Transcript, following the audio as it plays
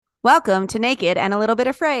Welcome to Naked and a Little Bit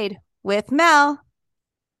Afraid with Mel.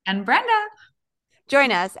 And Brenda.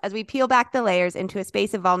 Join us as we peel back the layers into a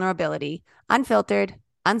space of vulnerability, unfiltered,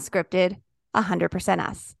 unscripted, 100%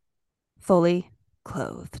 us, fully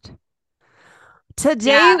clothed.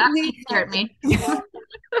 Today Yeah, that we scared me.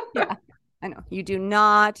 yeah, I know. You do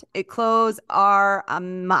not, clothes are a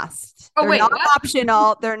must. Oh, They're not wait, what?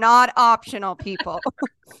 optional. They're not optional, people.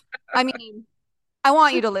 I mean, I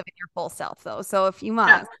want you to live in your full self though. So if you Yeah.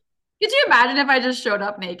 must, Could you imagine if I just showed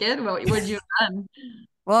up naked? What would you have done?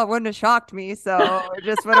 well, it wouldn't have shocked me. So I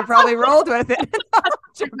just would have probably rolled with it.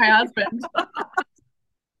 Like my husband.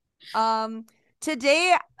 Um,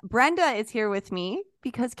 Today Brenda is here with me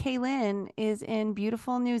because Kaylin is in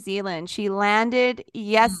beautiful New Zealand. She landed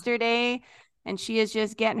yesterday and she is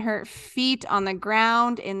just getting her feet on the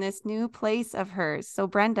ground in this new place of hers. So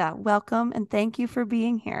Brenda, welcome and thank you for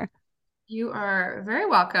being here. You are very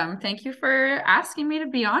welcome. Thank you for asking me to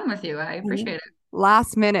be on with you. I appreciate it.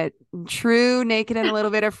 Last minute, true, naked and a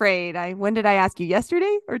little bit afraid. When did I ask you?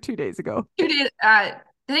 Yesterday or 2 days ago? 2 days, I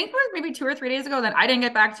think it was maybe 2 or 3 days ago. Then I didn't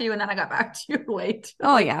get back to you, and then I got back to you late.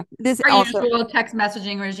 Oh Like yeah. This our also, usual text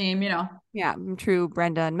messaging regime. yeah, in true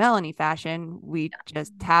Brenda and Melanie fashion. We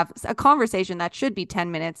just have a conversation that should be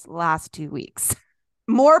 10 minutes last 2 weeks.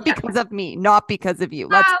 More Yeah. because of me, not because of you.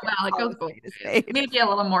 Let's Well, it call goes a both spade a ways. spade. Maybe a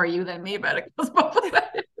little more you than me, but it goes both ways.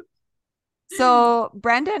 So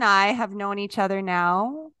Brenda and I have known each other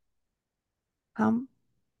now. Um,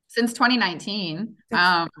 Since 2019,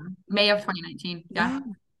 that's May of 2019. Yeah. yeah.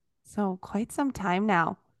 So quite some time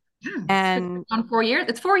now. Yeah. It's And on 4 years.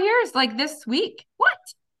 It's 4 years, like this week. What?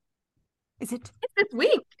 is it It's this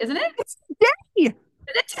week, isn't it? it's today?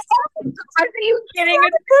 Is it today? Are you kidding?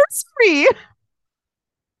 Anniversary.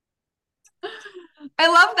 I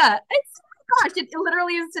love that. It's oh my gosh, it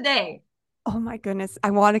literally is today. Oh my goodness.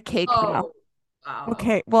 I want a cake now. Oh, wow.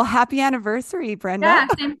 Okay. Well, happy anniversary, Brenda. Yeah,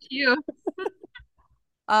 same to you.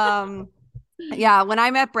 Um, yeah, when I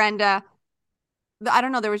met Brenda, I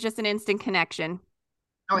don't know, there was just an instant connection.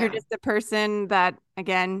 Oh You're yeah. just a person that,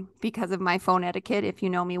 again, because of my phone etiquette, if you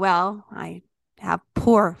know me well, I have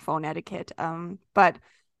poor phone etiquette. But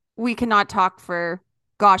we cannot talk for,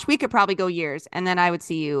 gosh, we could probably go years, and then I would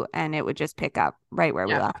see you, and it would just pick up right where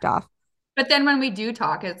we Yeah. left off. But then when we do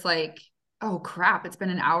talk, it's like, oh crap, it's been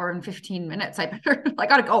an hour and 15 minutes. I better I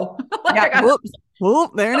gotta go. Like Yeah. I gotta Whoops.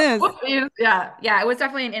 Whoop. There it is. whoopsies. Yeah. Yeah. It was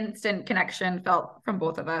definitely an instant connection felt from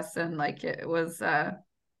both of us. And like it was a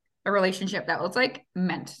relationship that was like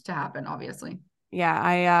meant to happen, obviously.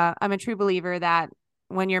 Yeah. I'm a true believer that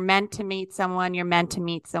when you're meant to meet someone, you're meant to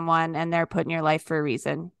meet someone, and they're put in your life for a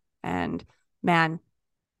reason. And man,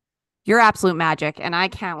 you're absolute magic, and I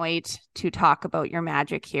can't wait to talk about your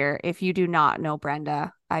magic here. If you do not know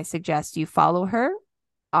Brenda, I suggest you follow her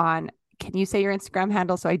on, can you say your Instagram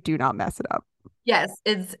handle so I do not mess it up? Yes,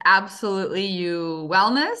 it's absolutely you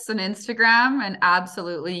wellness on Instagram and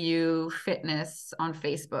absolutely you fitness on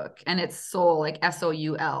Facebook. And it's soul, like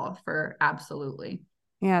SOUL for absolutely.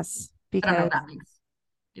 Yes, I don't know because if that makes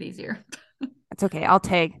it easier. it's okay.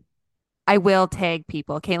 I will tag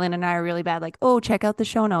people. Caitlin and I are really bad, like, oh, check out the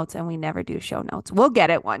show notes. And we never do show notes. We'll get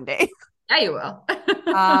it one day. Yeah, you will.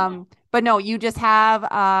 But no, you just have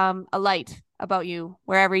a light about you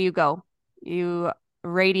wherever you go. You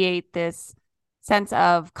radiate this sense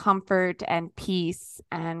of comfort and peace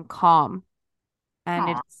and calm. And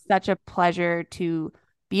Aw. it's such a pleasure to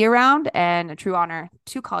be around and a true honor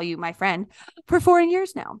to call you my friend for 4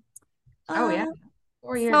 years now. Oh yeah. Uh,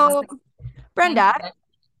 4 years. so, Thank Brenda,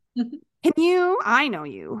 you. I know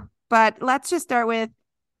you, but let's just start with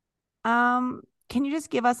can you just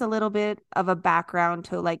give us a little bit of a background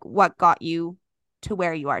to like what got you to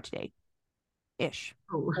where you are today ish?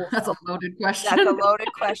 Oh, Full that's a stop. loaded That's a question.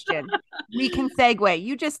 loaded question. We can segue.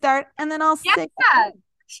 You just start and then I'll Yeah, say,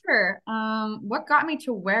 sure. What got me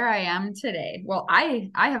to where I am today? Well, I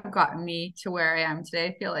have gotten me to where I am today.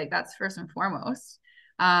 I feel like that's first and foremost.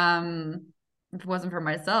 Um, if it wasn't for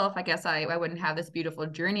myself, I guess I wouldn't have this beautiful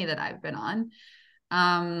journey that I've been on.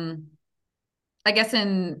 Um, I guess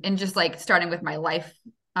in just like starting with my life,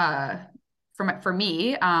 for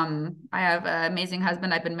me, I have an amazing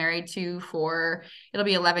husband I've been married to for it'll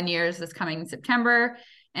be 11 years this coming September.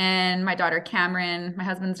 And my daughter Cameron, my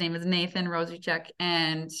husband's name is Nathan Rosichek,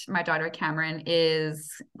 and my daughter Cameron is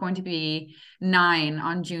going to be 9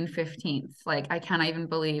 on June 15th. Like I cannot even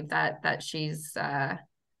believe that she's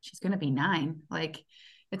gonna be 9. Like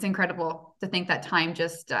it's incredible to think that time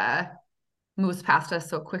just moves past us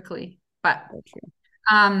so quickly. But so true.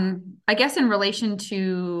 I guess in relation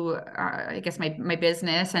to I guess my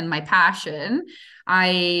business and my passion,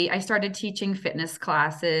 I started teaching fitness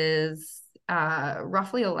classes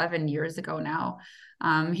roughly 11 years ago now,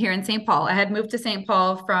 here in St. Paul. I had moved to St.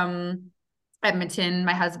 Paul from Edmonton.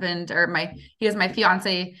 My husband, he was my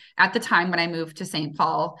fiance at the time when I moved to St.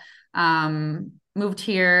 Paul. Moved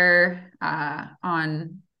here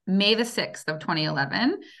on May the 6th of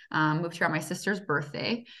 2011. Moved here on my sister's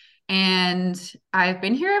birthday. And I've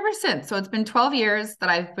been here ever since. So it's been 12 years that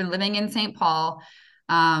I've been living in St. Paul.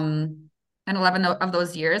 And 11 of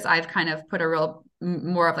those years, I've kind of put a real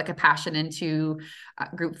more of like a passion into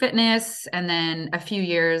group fitness. And then a few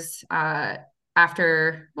years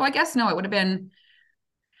after, well, I guess no, it would have been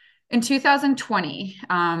in 2020.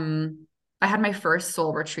 I had my first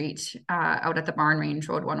soul retreat out at the Barn Range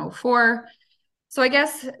Road 104. So I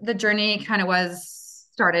guess the journey kind of was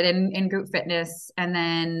started in group fitness, and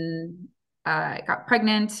then I got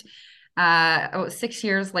pregnant about 6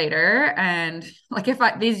 years later. And like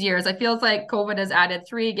these years, I feels like COVID has added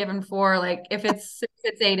 3, given 4, like if it's 6,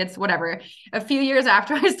 it's 8, it's whatever. A few years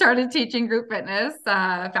after I started teaching group fitness,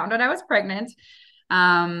 found out I was pregnant.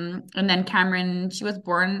 And then Cameron, she was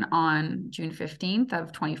born on June 15th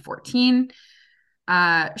of 2014.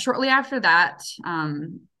 Shortly after that,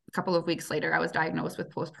 a couple of weeks later, I was diagnosed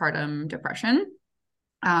with postpartum depression.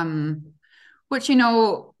 Which,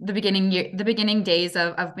 the beginning days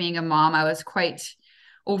of being a mom, I was quite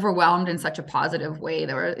overwhelmed in such a positive way.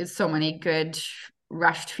 There were so many good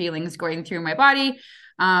rushed feelings going through my body.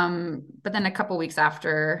 But then a couple weeks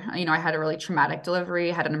after, I had a really traumatic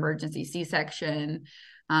delivery, had an emergency C-section.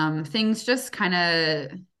 Things just kind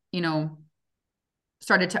of,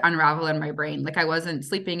 started to unravel in my brain. Like I wasn't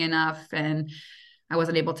sleeping enough and I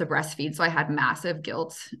wasn't able to breastfeed. So I had massive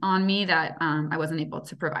guilt on me that I wasn't able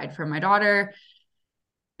to provide for my daughter.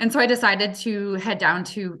 And so I decided to head down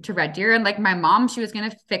to Red Deer. And like my mom, she was going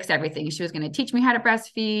to fix everything. She was going to teach me how to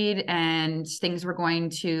breastfeed, and things were going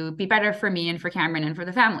to be better for me and for Cameron and for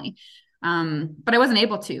the family. But I wasn't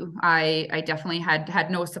able to. I definitely had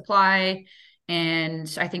no supply.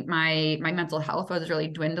 And I think my mental health was really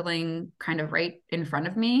dwindling kind of right in front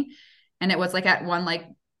of me. And it was like at one like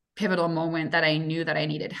pivotal moment that I knew that I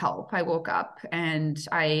needed help. I woke up and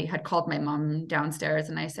I had called my mom downstairs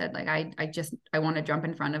and I said, like, I want to jump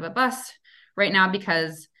in front of a bus right now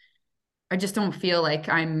because I just don't feel like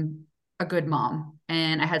I'm a good mom.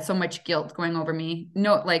 And I had so much guilt going over me.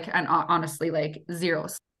 No, like, and honestly, like zero.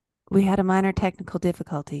 We had a minor technical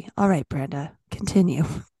difficulty. All right, Brenda, continue.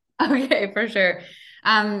 Okay, for sure.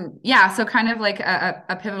 Yeah, so kind of like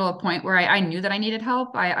a pivotal point where I knew that I needed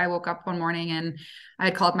help. I woke up one morning and I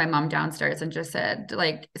called my mom downstairs and just said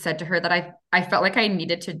to her that I felt like I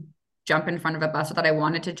needed to jump in front of a bus, or that I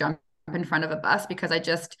wanted to jump in front of a bus, because I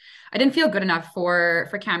didn't feel good enough for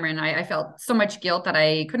Cameron. I felt so much guilt that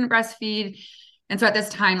I couldn't breastfeed. And so at this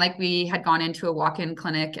time, like we had gone into a walk-in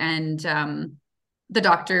clinic, and the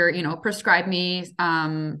doctor, prescribed me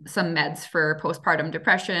some meds for postpartum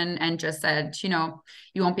depression and just said, you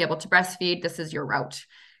won't be able to breastfeed. This is your route,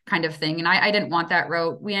 kind of thing. And I didn't want that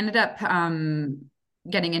route. We ended up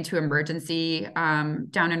getting into emergency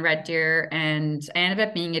down in Red Deer, and I ended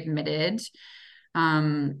up being admitted.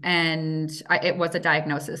 It was a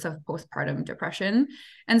diagnosis of postpartum depression.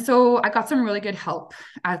 And so I got some really good help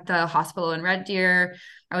at the hospital in Red Deer.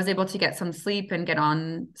 I was able to get some sleep and get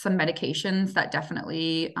on some medications that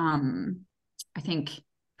definitely, I think,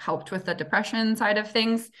 helped with the depression side of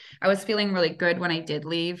things. I was feeling really good when I did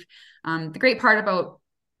leave. The great part about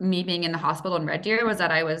me being in the hospital in Red Deer was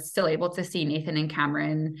that I was still able to see Nathan and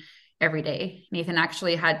Cameron every day. Nathan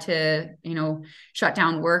actually had to, shut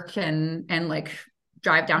down work and like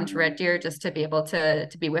drive down to Red Deer just to be able to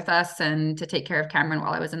be with us and to take care of Cameron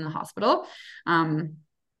while I was in the hospital. I'm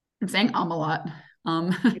saying a lot.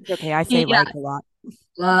 It's okay. I say Yeah. like a lot.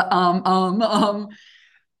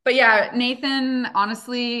 But yeah, Nathan,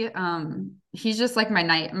 honestly, he's just like my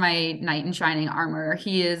knight in shining armor.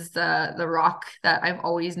 He is the rock that I've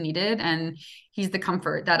always needed, and he's the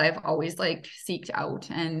comfort that I've always like seeked out.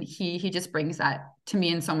 And he just brings that to me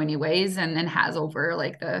in so many ways, and has over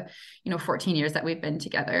like the 14 years that we've been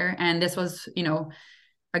together. And this was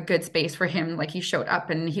a good space for him. Like he showed up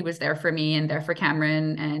and he was there for me and there for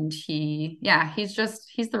Cameron, and he's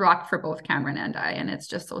the rock for both Cameron and I, and it's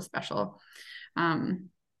just so special.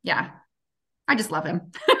 Yeah, I just love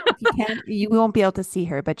him. You won't be able to see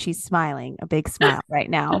her, but she's smiling, a big smile right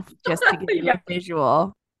now, just to give you Yeah. a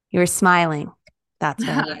visual. You're smiling. That's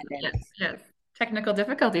her hand Yes, yes. Technical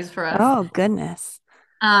difficulties for us. Oh, goodness.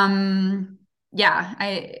 Yeah,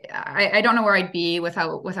 I don't know where I'd be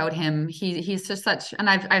without him. He's just such, and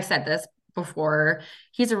I've said this before,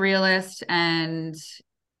 he's a realist, and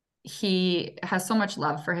he has so much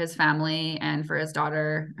love for his family and for his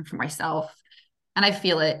daughter and for myself. And I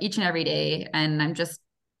feel it each and every day. And I'm just,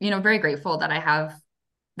 very grateful that I have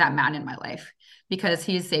that man in my life because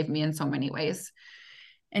he's saved me in so many ways.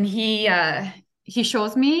 And he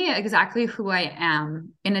shows me exactly who I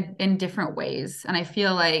am in different ways. And I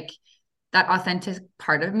feel like that authentic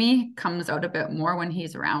part of me comes out a bit more when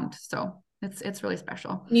he's around. So it's really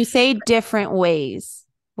special. You say different ways.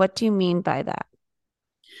 What do you mean by that?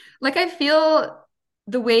 Like I feel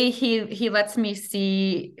the way he lets me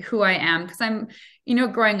see who I am because I'm,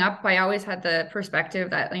 growing up, I always had the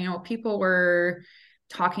perspective that, people were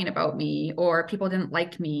talking about me or people didn't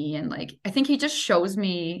like me. And like, I think he just shows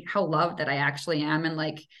me how loved that I actually am. And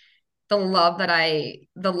like the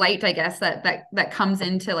light, I guess, that comes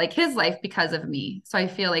into like his life because of me. So I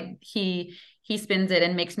feel like he spins it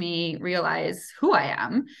and makes me realize who I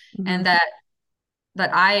am Mm-hmm. and that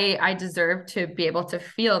I deserve to be able to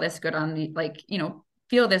feel this good on the like,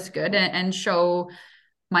 feel this good and show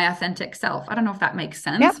my authentic self. I don't know if that makes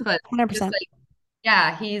Yep, sense, but just 100%. like,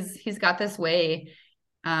 yeah, he's got this way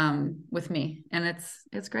with me and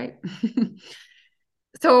it's great.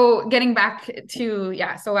 So getting back to,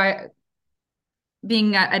 yeah, so I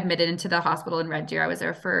being admitted into the hospital in Red Deer, I was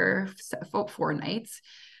there for 4 nights.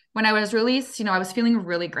 When I was released, I was feeling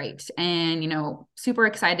really great and, super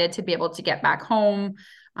excited to be able to get back home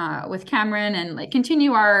with Cameron and like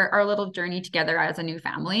continue our little journey together as a new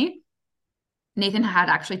family. Nathan had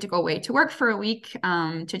actually to go away to work for a week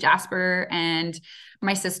to Jasper, and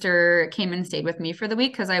my sister came and stayed with me for the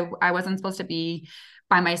week because I wasn't supposed to be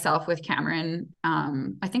by myself with Cameron.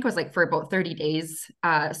 I think it was like for about 30 days.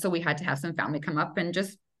 So we had to have some family come up and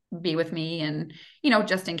just be with me and,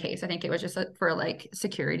 just in case. I think it was just for like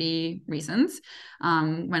security reasons.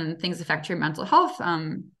 When things affect your mental health,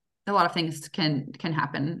 a lot of things can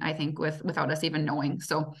happen, I think, without us even knowing.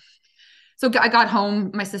 So I got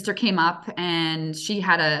home, my sister came up and she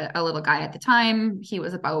had a little guy at the time. He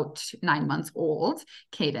was about 9 months old,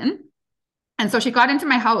 Caden. And so she got into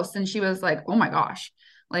my house and she was like, oh my gosh,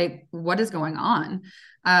 like what is going on?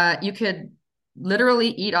 You could literally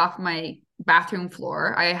eat off my bathroom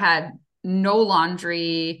floor. I had no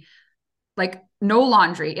laundry, like no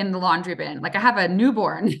laundry in the laundry bin. Like I have a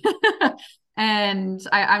newborn and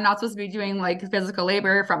I'm not supposed to be doing like physical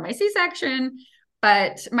labor from my C-section,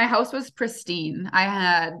 but my house was pristine. I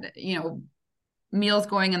had, meals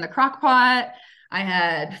going in the crock pot. I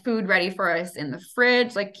had food ready for us in the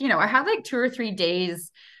fridge. Like, I had like 2 or 3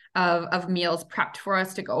 days of meals prepped for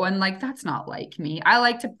us to go. And like, that's not like me. I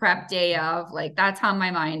like to prep day of, like, that's how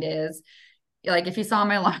my mind is. Like, if you saw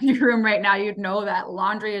my laundry room right now, you'd know that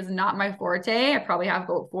laundry is not my forte. I probably have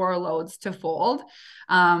about 4 loads to fold.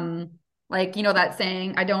 Like, that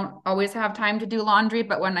saying, I don't always have time to do laundry,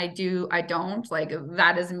 but when I do, I don't. Like,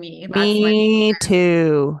 that is me. That's my Me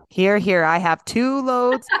too. Here, here. I have two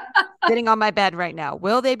loads sitting on my bed right now.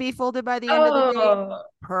 Will they be folded by the end of the day? Oh,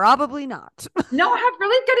 Probably not. no, I have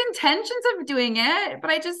really good intentions of doing it, but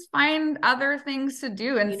I just find other things to do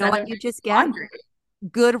You know instead what of you doing just get? laundry.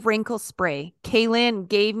 Good wrinkle spray. Kaylin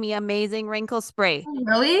gave me amazing wrinkle spray.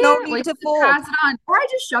 Really? No Well, need you to have to fold. pass it on. Or I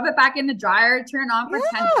just shove it back in the dryer, turn it on for 10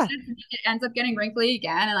 Yeah. minutes, and it ends up getting wrinkly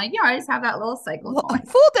again. And like, I just have that little cycle going.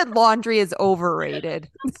 Folded laundry is overrated.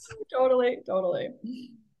 Totally, totally.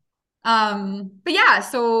 But yeah,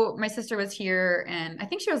 so my sister was here and I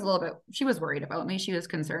think she was worried about me. She was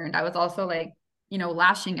concerned. I was also like,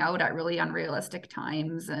 lashing out at really unrealistic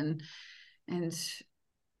times and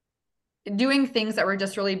doing things that were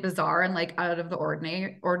just really bizarre and like out of the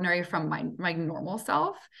ordinary from my normal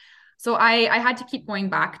self. So I had to keep going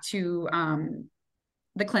back to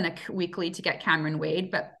the clinic weekly to get Cameron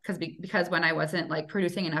weighed, but because when I wasn't like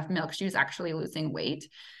producing enough milk, she was actually losing weight.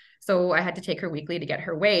 So I had to take her weekly to get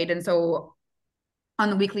her weighed. And so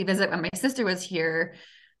on the weekly visit when my sister was here,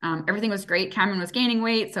 everything was great. Cameron was gaining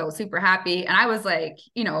weight, so super happy. And I was like,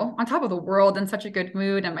 on top of the world in such a good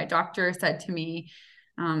mood. And my doctor said to me,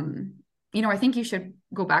 um, I think you should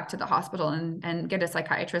go back to the hospital and get a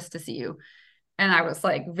psychiatrist to see you. And I was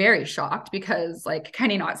like very shocked because like,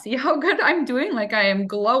 can you not see how good I'm doing? Like I am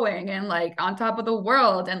glowing and like on top of the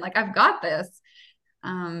world and like I've got this.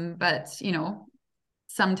 But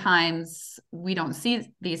sometimes we don't see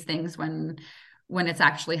these things when it's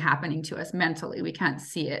actually happening to us mentally. We can't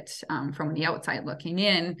see it from the outside looking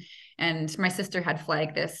in. And my sister had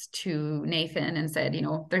flagged this to Nathan and said,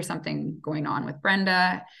 there's something going on with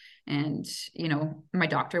Brenda. And, my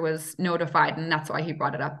doctor was notified, and that's why he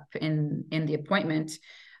brought it up in the appointment.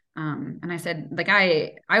 And I said, like,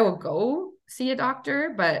 I will go see a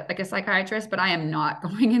doctor, but like a psychiatrist, but I am not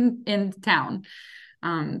going in town.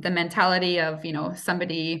 The mentality of,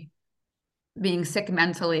 somebody being sick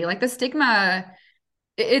mentally, like the stigma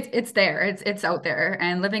it's there. It's out there.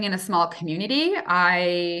 And living in a small community,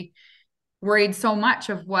 I worried so much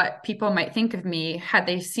of what people might think of me had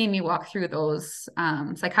they seen me walk through those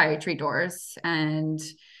psychiatry doors. And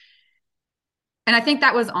I think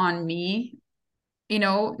that was on me,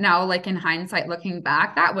 now like in hindsight, looking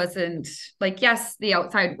back, that wasn't like, yes, the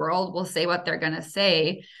outside world will say what they're gonna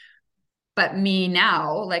say, but me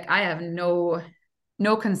now, like I have no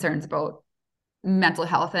concerns about mental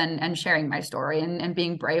health and sharing my story and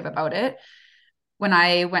being brave about it. When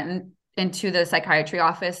I went into the psychiatry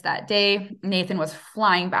office that day, Nathan was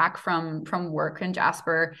flying back from work in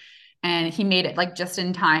Jasper, and he made it like just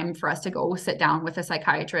in time for us to go sit down with a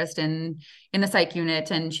psychiatrist in the psych unit.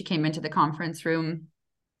 And she came into the conference room.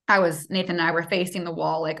 Nathan and I were facing the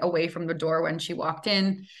wall, like away from the door when she walked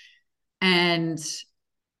in, and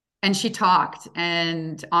she talked.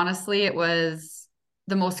 And honestly, it was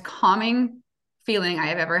the most calming feeling I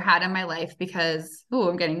have ever had in my life, because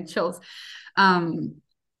I'm getting chills.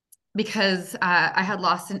 Because I had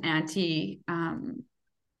lost an auntie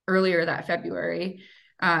earlier that February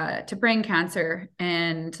to brain cancer,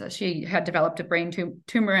 and she had developed a brain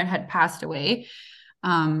tumor and had passed away.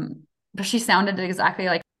 But she sounded exactly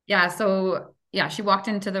like, yeah. So yeah, she walked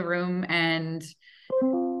into the room, and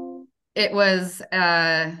it was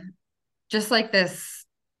just like this.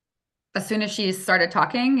 As soon as she started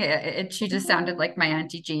talking, she just sounded like my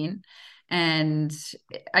Auntie Jean. And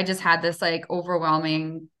I just had this like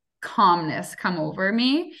overwhelming calmness come over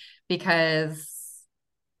me, because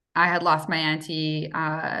I had lost my auntie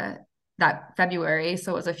that February.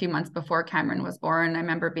 So it was a few months before Cameron was born. I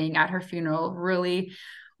remember being at her funeral, really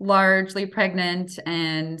largely pregnant.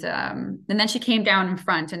 And then she came down in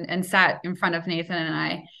front and sat in front of Nathan and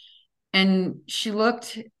I. And she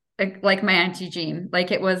looked like my Auntie Jean.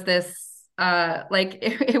 Like it was this,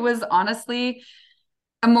 it was honestly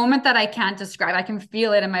a moment that I can't describe. I can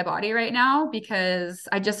feel it in my body right now, because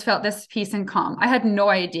I just felt this peace and calm. I had no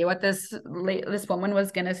idea what this woman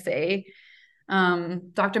was gonna say.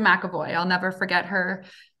 Dr. McAvoy, I'll never forget her.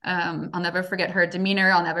 I'll never forget her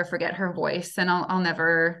demeanor. I'll never forget her voice, and I'll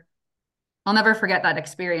never forget that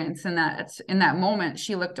experience. And that in that moment,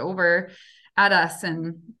 she looked over at us,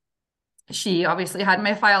 and she obviously had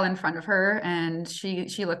my file in front of her, and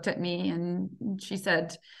she looked at me and she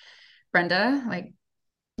said, "Brenda, like,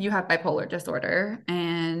 you have bipolar disorder."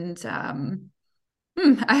 And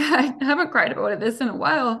I haven't cried about this in a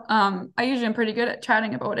while. I usually am pretty good at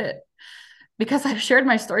chatting about it, because I've shared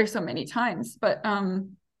my story so many times. But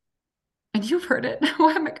and you've heard it.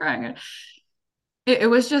 Why am I crying? It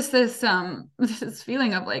was just this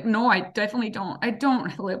feeling of like, no, I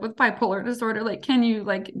don't live with bipolar disorder. Like, can you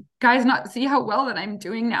like guys not see how well that I'm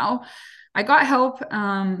doing now? I got help.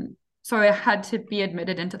 So I had to be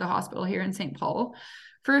admitted into the hospital here in St. Paul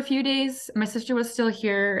for a few days. My sister was still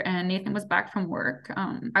here, and Nathan was back from work.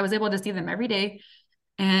 I was able to see them every day,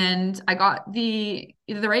 and I got the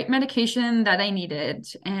right medication that I needed.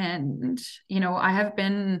 And I have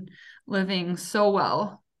been living so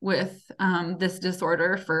well with this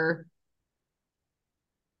disorder for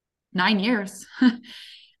 9 years.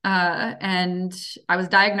 And I was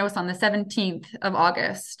diagnosed on the 17th of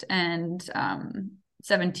August, and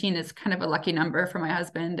 17 is kind of a lucky number for my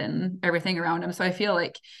husband and everything around him. So I feel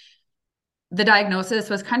like the diagnosis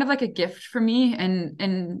was kind of like a gift for me,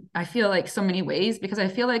 and I feel like so many ways, because I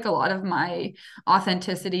feel like a lot of my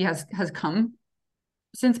authenticity has come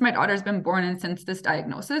since my daughter's been born and since this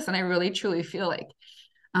diagnosis. And I really truly feel like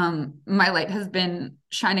my light has been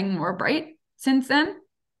shining more bright since then.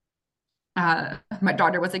 My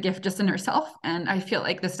daughter was a gift just in herself, and I feel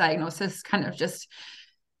like this diagnosis kind of just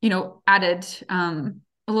added a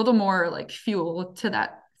little more like fuel to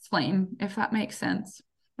that flame, if that makes sense.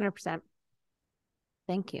 100%.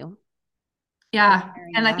 Thank you for Yeah.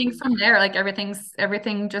 sharing And I that. think from there, like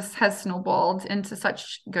everything just has snowballed into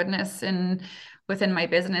such goodness. And within my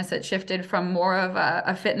business, it shifted from more of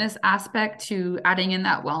a fitness aspect to adding in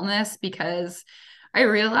that wellness, because I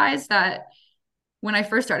realized that when I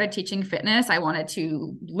first started teaching fitness, I wanted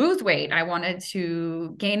to lose weight. I wanted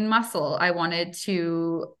to gain muscle. I wanted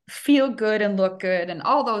to feel good and look good, and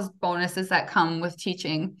all those bonuses that come with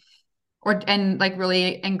teaching and like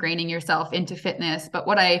really ingraining yourself into fitness. But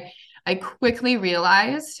what I quickly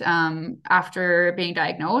realized after being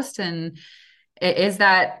diagnosed and is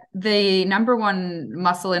that the number one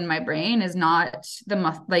muscle in my brain is not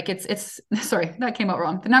like it's sorry, that came out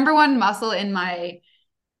wrong. The number one muscle in my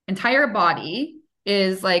entire body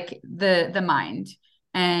is like the mind.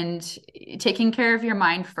 And taking care of your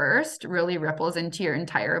mind first really ripples into your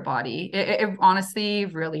entire body. It honestly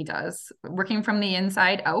really does. Working from the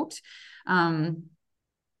inside out.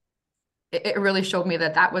 it really showed me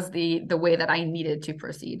that that was the way that I needed to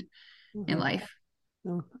proceed in Mhm. life.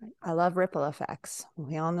 Mm, I love ripple effects.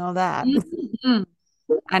 We all know that. Mhm.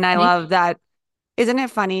 And I Me. love that. Isn't it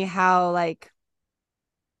funny how, like,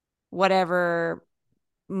 whatever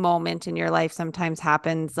moment in your life sometimes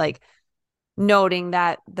happens, like, noting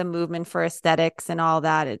that the movement for aesthetics and all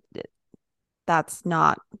that, that's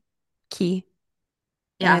not key.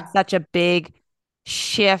 And it's Yeah. such a big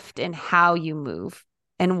shift in how you move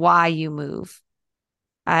and why you move.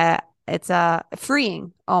 Uh, it's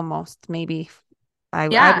freeing almost, maybe I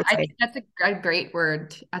Yeah, would I say. think that's a great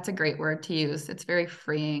word. That's a great word to use. It's very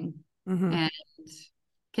freeing. Hmm. And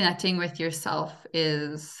connecting with yourself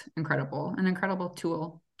is incredible, an incredible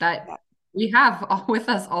tool that Yeah. we have all with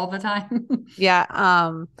us all the time. Yeah.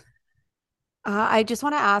 I just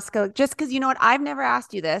want to ask, just because you know what, I've never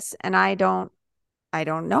asked you this, and I don't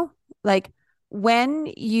know. Like, when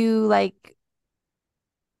you like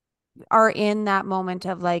are in that moment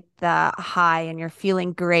of like the high and you're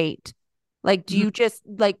feeling great, like, do Mhm. you just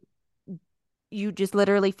like you just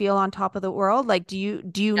literally feel on top of the world? Like, do you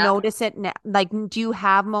Yeah. notice it now? Like, do you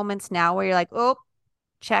have moments now where you're like, oh,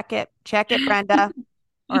 check it, Brenda,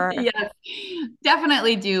 or Yes,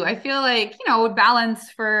 definitely do. I feel like, balance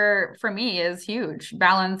for me is huge.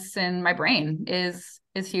 Balance in my brain is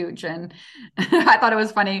huge. And I thought it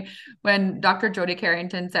was funny when Dr. Jody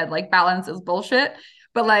Carrington said like balance is bullshit,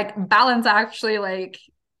 but like balance actually like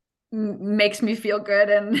makes me feel good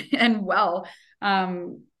and and well.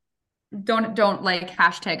 Um don't like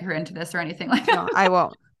hashtag her into this or anything like no, that. I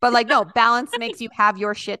won't. But like, no, balance makes you have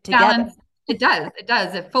your shit together. Balance, it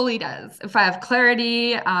does, it fully does. If I have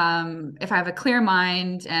clarity, if I have a clear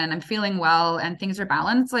mind and I'm feeling well and things are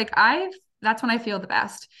balanced, like I that's when I feel the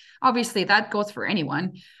best. Obviously that goes for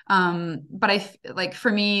anyone, but like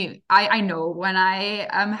for me, I know when I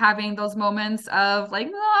am having those moments of like,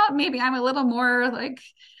 oh, maybe I'm a little more like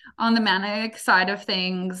on the manic side of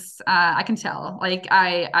things. I can tell like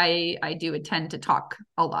I do tend to talk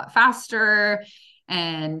a lot faster,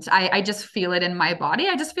 and I just feel it in my body.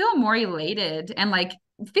 I just feel more elated, and like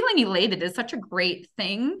feeling elated is such a great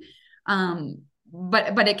thing.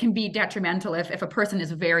 But it can be detrimental if a person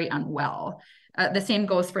is very unwell. The same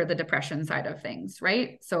goes for the depression side of things,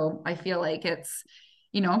 right? So I feel like it's,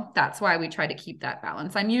 that's why we try to keep that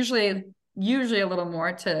balance. I'm usually a little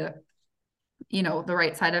more to the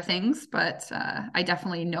right side of things, but I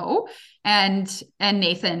definitely know. And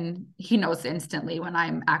Nathan, he knows instantly when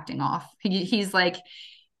I'm acting off. He's like,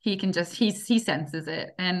 he can just he senses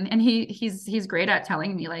it, and he's great at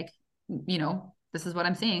telling me like, this is what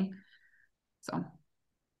I'm seeing. So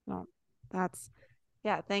No, that's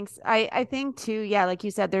yeah, thanks. I think too, yeah, like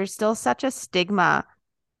you said, there's still such a stigma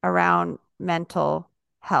around mental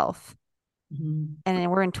health. Mhm.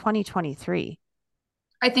 And we're in 2023.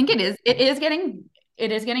 I think it is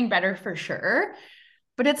getting better for sure,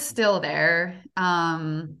 but it's still there.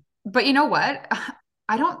 But you know what?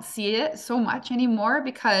 I don't see it so much anymore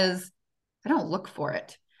because I don't look for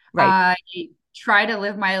it. Right. I try to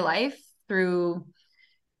live my life through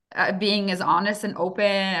being as honest and open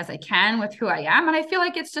as I can with who I am. And I feel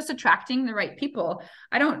like it's just attracting the right people.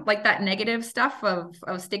 I don't like that negative stuff of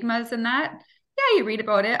stigmas and that. Yeah, you read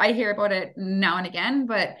about it. I hear about it now and again,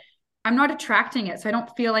 but I'm not attracting it. So I don't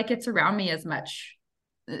feel like it's around me as much,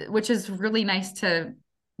 which is really nice to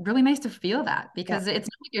feel that, Yeah. because it's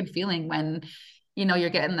not a good feeling when you're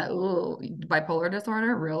getting the oh bipolar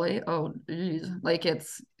disorder. Really? Oh, geez. Like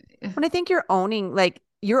it's When I think you're owning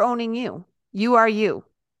you. You are you.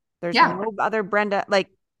 There's yeah. no other Brenda like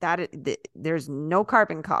that. There's no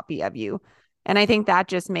carbon copy of you. And I think that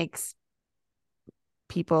just makes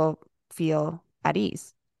people feel at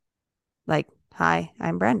ease. Like, hi,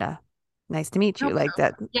 I'm Brenda. Nice to meet I you. hope Like so.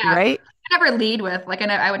 that, Yeah. right? I never lead with like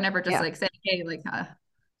I would never just Yeah. like say, hey, like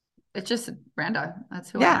it's just Brenda.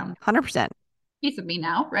 That's who I Yeah. am. 100%. Piece of me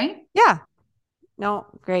now, right? Yeah. No,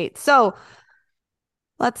 great. So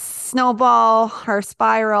let's snowball or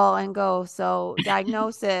spiral and go. So,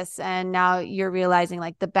 diagnosis, and now you're realizing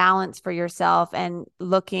like the balance for yourself and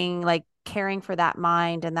looking like caring for that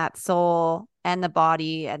mind and that soul and the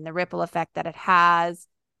body and the ripple effect that it has.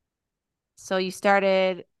 So, you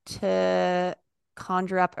started to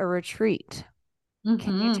conjure up a retreat.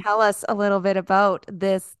 Can you Mm-hmm. tell us a little bit about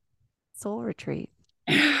this soul retreat?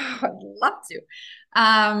 I'd love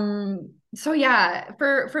to. So yeah,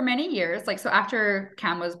 for many years, like so after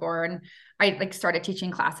Cam was born, I like started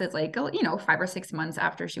teaching classes like 5 or 6 months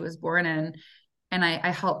after she was born, and I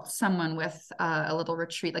helped someone with a little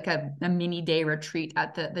retreat, like a mini day retreat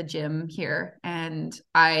at the gym here, and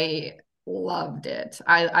I loved it.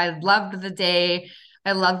 I loved the day.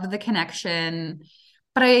 I loved the connection.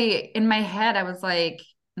 but in my head, I was like,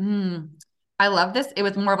 I love this. It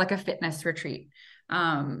was more of like a fitness retreat.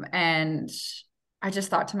 And I just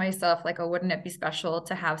thought to myself, like, oh, wouldn't it be special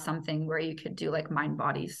to have something where you could do like mind,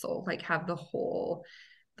 body, soul, like have the whole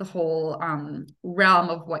realm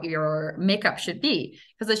of what your makeup should be,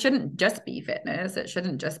 because it shouldn't just be fitness, it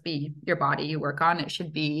shouldn't just be your body you work on, it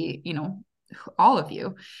should be, all of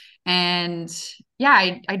you. And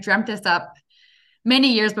yeah, I dreamt this up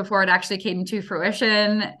many years before it actually came to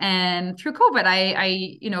fruition. And through COVID,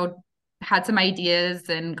 I had some ideas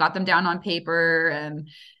and got them down on paper.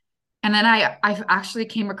 And then I actually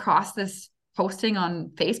came across this posting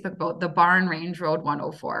on Facebook about the Barn Range Road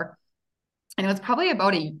 104. And it was probably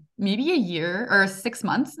about maybe a year or 6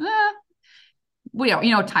 months. We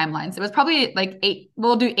don't, timelines. It was probably like eight.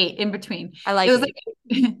 We'll do 8 in between. I It like was it.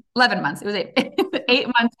 like 11 months. It was 8, 8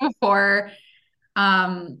 months before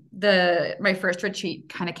the my first retreat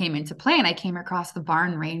kind of came into play, and I came across the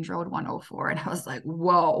Barn Range Road 104, and I was like,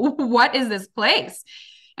 whoa, what is this place?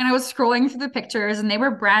 And I was scrolling through the pictures, and they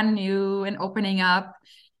were brand new and opening up.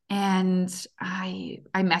 And I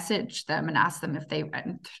messaged them and asked them if they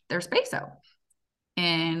rent their space out.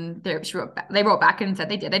 And they wrote back and said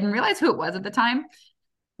they did. I didn't realize who it was at the time,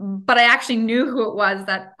 but I actually knew who it was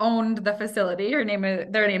that owned the facility.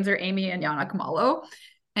 Their names are Amy and Yana Kamalo.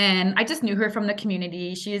 And I just knew her from the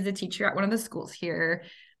community. She is a teacher at one of the schools here,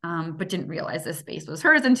 but didn't realize this space was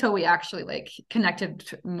hers until we actually like connected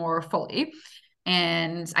more fully.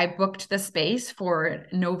 And I booked the space for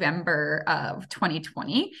November of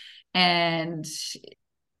 2020. And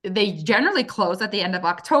they generally close at the end of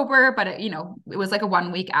October, but it was like a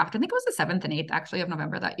 1 week after. I think it was the 7th and 8th actually of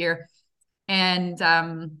November that year. And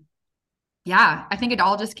yeah, I think it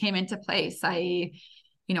all just came into place. I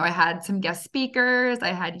had some guest speakers,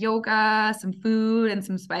 I had yoga, some food, and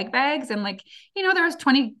some spike bags. And there was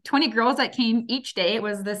 20 girls that came each day. It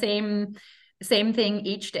was the same thing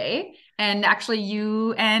each day. And actually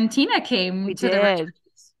you and Tina We came to the retreat, did.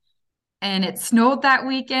 and it snowed that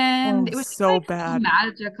weekend. Oh, It was just so like so bad. It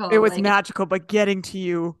magical. was magical, but getting to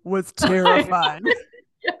you was terrifying.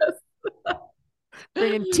 Yes.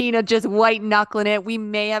 Bringing Tina just white knuckling it. We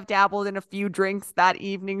may have dabbled in a few drinks that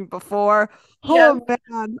evening before. Yes. Oh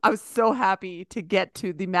man, I was so happy to get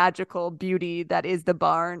to the magical beauty that is the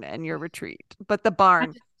barn and your retreat. But the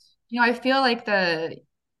barn, I feel like the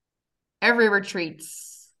every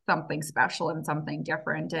retreat's something special and something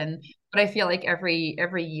different. But I feel like every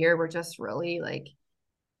year we're just really like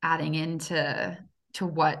adding into to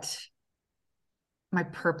what my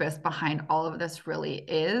purpose behind all of this really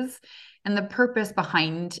is. And the purpose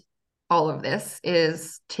behind all of this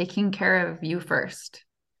is taking care of you first.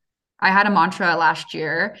 I had a mantra last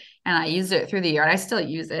year and I used it through the year, and I still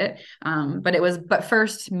use it. But it was, but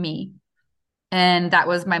first me. And that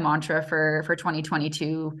was my mantra for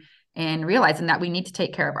 2022, and realizing that we need to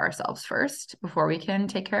take care of ourselves first before we can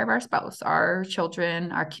take care of our spouse, our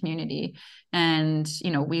children, our community. And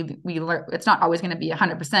we learn it's not always going to be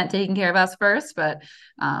 100% taking care of us first, but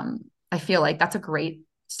I feel like that's a great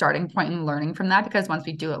starting point in learning from that, because once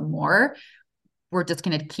we do it more, we're just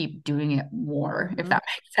going to keep doing it more, if mhm. that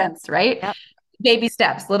makes sense, right? Yep. Baby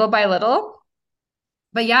steps, little by little.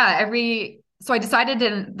 But yeah, so I decided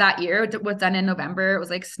in that year, it was done in November. It was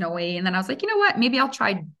like snowy. And then I was like, you know what? Maybe I'll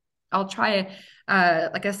try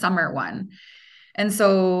like a summer one. And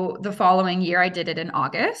so the following year I did it in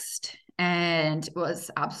August, and it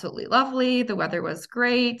was absolutely lovely. The weather was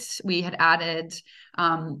great. We had added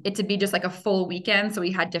it to be just like a full weekend. So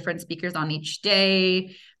we had different speakers on each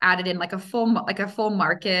day, added in like a full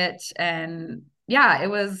market. And yeah,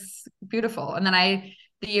 it was beautiful. And then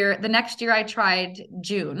the next year I tried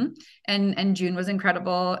June, and June was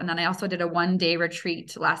incredible. And then I also did a 1 day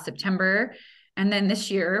retreat last September. And then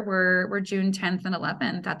this year we're June 10th and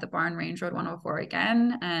 11th at the Barn Range Road 104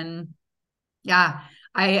 again. And yeah,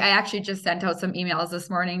 I actually just sent out some emails this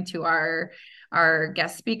morning to our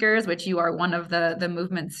guest speakers, which you are one of the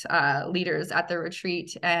movement's leaders at the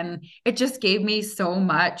retreat. And it just gave me so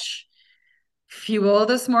much fuel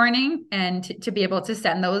this morning, and to be able to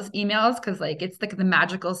send those emails, because like it's like the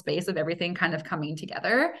magical space of everything kind of coming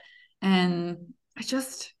together. And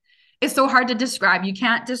it's so hard to describe. You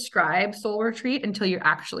can't describe soul retreat until you're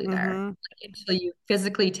actually there, Mm-hmm. like, until you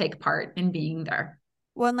physically take part in being there.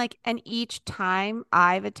 Well, and each time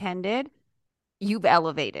I've attended, you've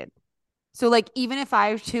elevated. So even if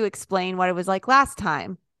I were to explain what it was like last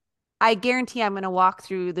time, I guarantee I'm going to walk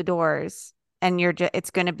through the doors and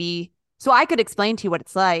it's going to be, so I could explain to you what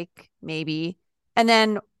it's like, maybe. And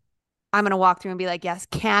then I'm going to walk through and be like, yes,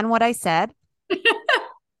 can what I said.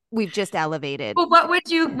 We've just elevated. Well, what would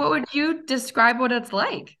you describe what it's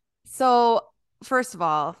like? So first of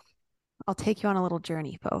all, I'll take you on a little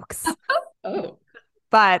journey, folks. Oh.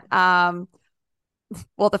 But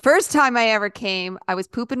well, the first time I ever came, I was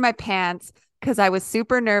pooping my pants because I was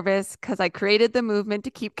super nervous because I created the movement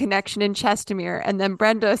to keep connection in Chestermere. And then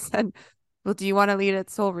Brenda said, well, do you want to lead at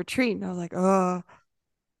Soul Retreat? And I was like,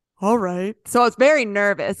 all right. So I was very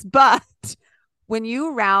nervous. But when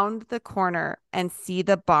you round the corner and see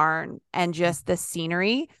the barn and just the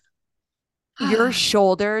scenery, your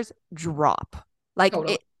shoulders drop. Like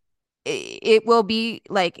Totally. it will be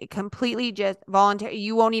like completely just voluntary.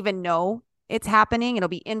 You won't even know it's happening. It'll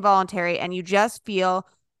be involuntary and you just feel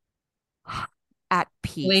at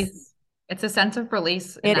peace. Release. It's a sense of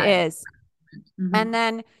release in It that. is. And Mhm.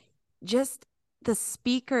 then just the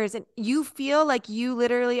speakers and you feel like you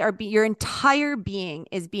literally are your entire being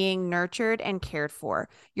is being nurtured and cared for.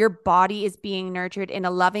 Your body is being nurtured in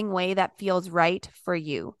a loving way that feels right for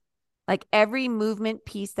you. Like every movement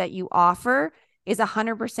piece that you offer is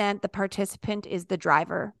 100% the participant is the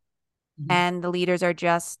driver Mhm. and the leaders are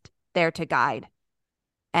just there to guide.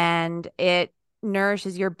 And it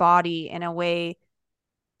nourishes your body in a way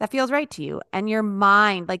that feels right to you and your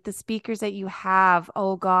mind, like the speakers that you have.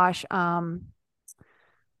 Oh gosh, oh,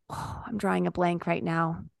 I'm drawing a blank right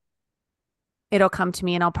now. It'll come to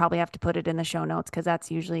me and I'll probably have to put it in the show notes because that's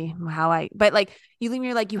usually how but like you leave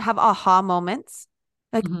me like you have aha moments.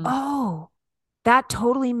 Like, Mhm. oh, that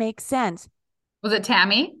totally makes sense. Was it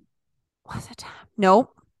Tammy? Was it?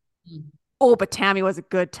 Nope. Mhm. Oh, but Tammy was a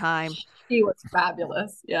good time. She was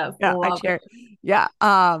fabulous. Yes, Yeah, I love chair. it. Yeah.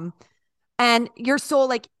 And your soul,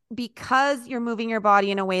 like, because you're moving your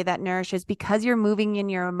body in a way that nourishes, because you're moving in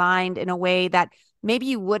your mind in a way that maybe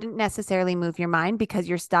you wouldn't necessarily move your mind because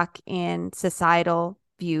you're stuck in societal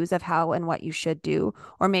views of how and what you should do,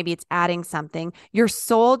 or maybe it's adding something, your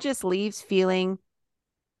soul just leaves feeling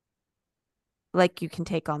like you can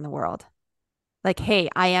take on the world. Like, hey,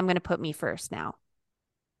 I am going to put me first now.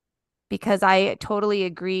 Because I totally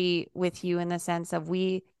agree with you in the sense of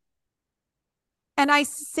and I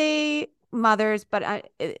say mothers, but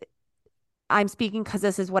I'm speaking because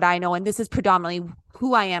this is what I know, and this is predominantly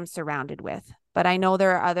who I am surrounded with. But I know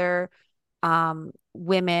there are other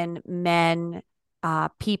women, men,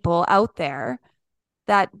 people out there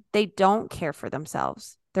that they don't care for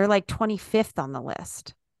themselves. They're like 25th on the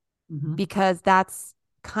list Mhm. because that's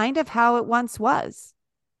kind of how it once was,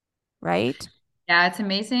 right? Yeah, it's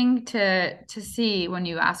amazing to see when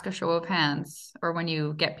you ask a show of hands or when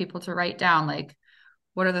you get people to write down like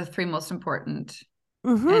what are the three most important.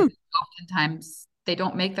 And Mm-hmm. oftentimes they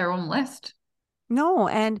don't make their own list. No,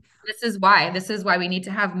 and This is why. This is why we need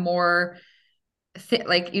to have more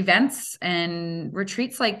like events and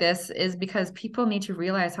retreats like this is because people need to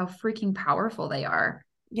realize how freaking powerful they are.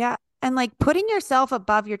 yeah, and like putting yourself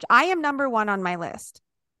above I am number one on my list.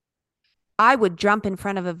 I would jump in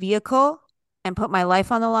front of a vehicle and put my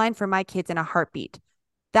life on the line for my kids in a heartbeat.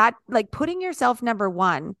 That, like, putting yourself number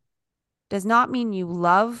one does not mean you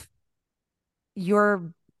love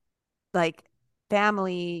your, like,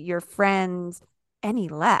 family, your friends any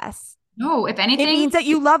less. No, if It anything, means that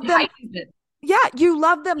you love it them. heightens it Yeah, you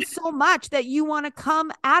love them so much that you want to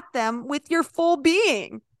come at them with your full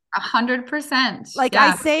being. 100%. Like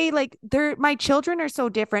I Yeah. say, like they're my children are so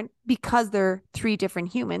different because they're three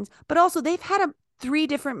different humans, but also they've had three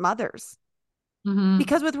different mothers. Hmm.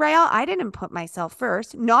 Because with Rael, I didn't put myself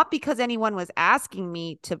first, not because anyone was asking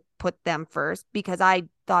me to put them first, because I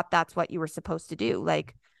thought that's what you were supposed to do.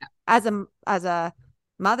 Like as a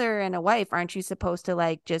mother and a wife, aren't you supposed to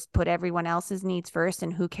like just put everyone else's needs first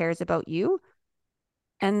and who cares about you?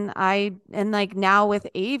 And like now with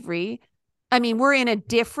Avery, I mean, we're in a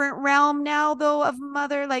different realm now though of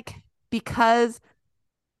mother, like because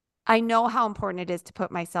I know how important it is to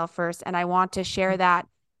put myself first and I want to share that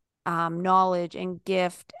knowledge and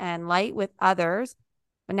gift and light with others.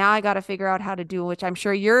 But now I got to figure out how to do, which I'm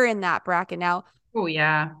sure you're in that bracket now, Oh,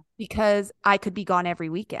 yeah. because I could be gone every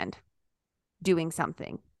weekend doing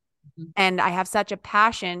something. Mhm. And I have such a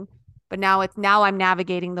passion, but now I'm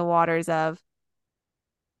navigating the waters of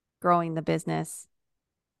growing the business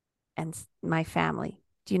and my family.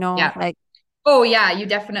 Do you know? Yeah. Like, Oh, yeah. You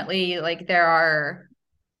definitely like there are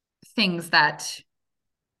things that,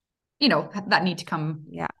 that need to come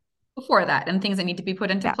yeah, before that and things that need to be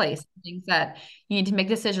put into yeah, place, things that you need to make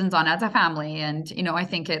decisions on as a family. And, I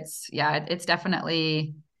think it's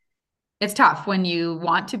definitely it's tough when you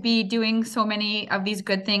want to be doing so many of these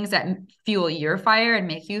good things that fuel your fire and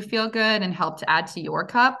make you feel good and help to add to your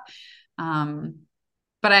cup. Um,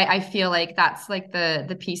 but I feel like that's like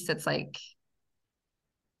the piece that's like,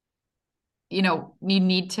 you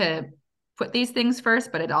need to put these things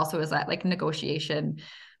first, but it also is that like negotiation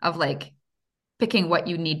of like picking what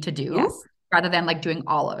you need to do Yes. rather than like doing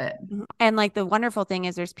all of it. Mhm. And like the wonderful thing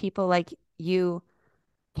is there's people like you,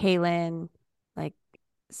 Kaylin, like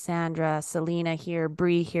Sandra, Selena here,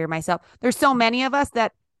 Bree here, myself. There's so many of us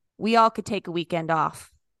that we all could take a weekend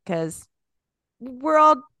off because we're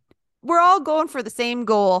all we're all going for the same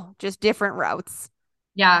goal, just different routes.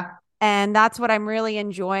 Yeah. And that's what I'm really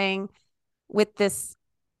enjoying with this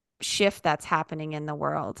shift that's happening in the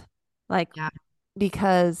world. Like, Yeah.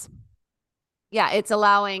 because yeah, it's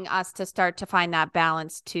allowing us to start to find that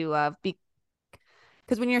balance too of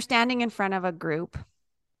because when you're standing in front of a group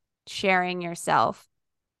sharing yourself,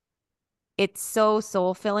 it's so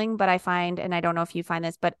soul filling. But I find, and I don't know if you find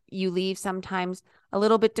this, but you leave sometimes a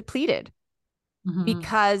little bit depleted Mhm.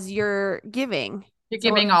 because you're giving. You're So,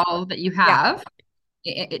 giving all that you yeah, have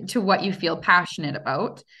to what you feel passionate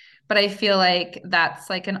about. But I feel like that's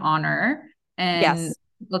like an honor and yes,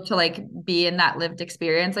 to like be in that lived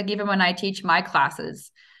experience. Like even when I teach my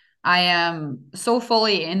classes, I am so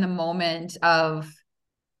fully in the moment of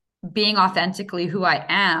being authentically who I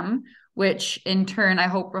am, which in turn I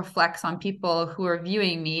hope reflects on people who are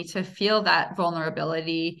viewing me to feel that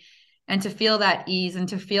vulnerability and to feel that ease and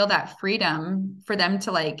to feel that freedom for them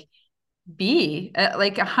to like be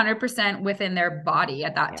like 100% within their body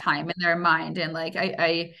at that yeah, time in their mind. And like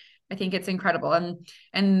I think it's incredible.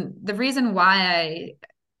 And the reason why I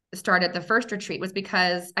started the first retreat was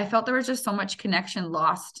because I felt there was just so much connection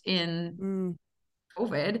lost in mm,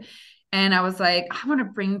 COVID. And I was like, I want to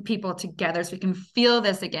bring people together so we can feel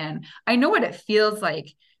this again. I know what it feels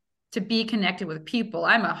like to be connected with people.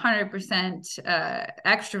 I'm 100%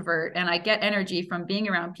 extrovert and I get energy from being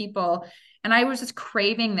around people. And I was just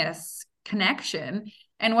craving this connection.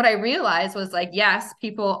 And what I realized was like, yes,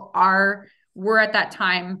 were at that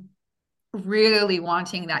time really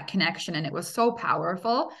wanting that connection. And it was so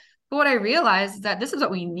powerful. But what I realized is that this is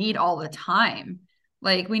what we need all the time.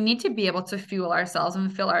 Like we need to be able to fuel ourselves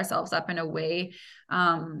and fill ourselves up in a way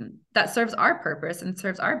that serves our purpose and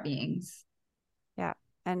serves our beings. yeah.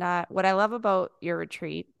 And what I love about your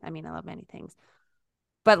retreat, I mean, I love many things,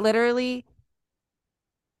 but literally,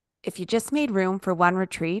 if you just made room for one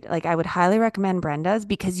retreat, like I would highly recommend Brenda's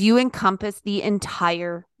because you encompass the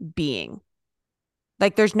entire being.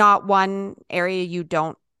 Like there's not one area you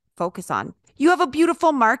don't focus on. You have a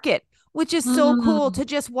beautiful market, which is so cool Mm. to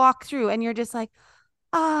just walk through and you're just like,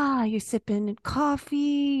 ah, you're sipping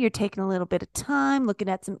coffee, you're taking a little bit of time, looking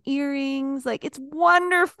at some earrings. Like it's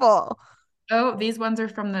wonderful. Oh, these ones are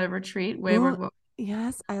from the retreat. Ooh, Wayward Will.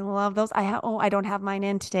 yes, I love those. I don't have mine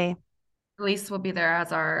in today. Elise will be there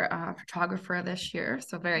as our photographer this year,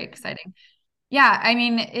 so very exciting. Yeah, I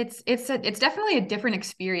mean, it's definitely a different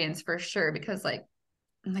experience for sure because like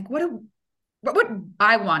I'm like what would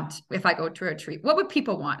I want if I go to a retreat? What would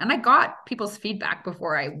people want? And I got people's feedback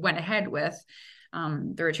before I went ahead with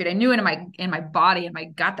the retreat. I knew in my body and my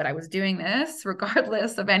gut that I was doing this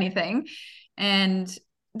regardless of anything. And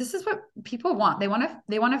this is what people want. They want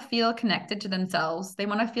to feel connected to themselves. They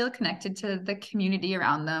want to feel connected to the community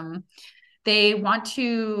around them. They want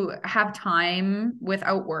to have time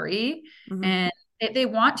without worry Hmm. and they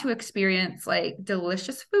want to experience like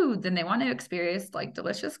delicious foods and they want to experience like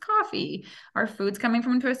delicious coffee. Our food's coming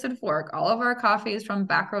from Twisted Fork. All of our coffee is from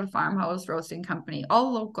Backroad Farmhouse Roasting Company,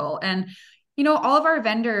 all local. And you know, all of our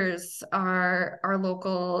vendors are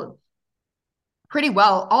local pretty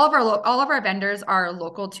well. All of our vendors are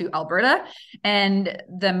local to Alberta, and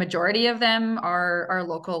the majority of them are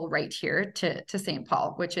local right here to St.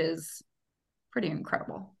 Paul, which is pretty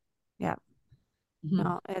incredible. Yeah. Mhm.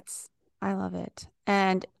 No, I love it.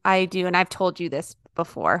 And I do, and I've told you this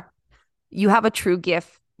before. You have a true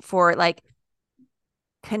gift for like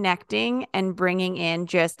connecting and bringing in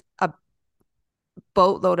just a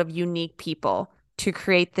boatload of unique people to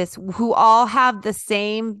create this who all have the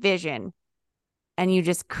same vision and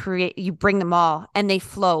you bring them all and they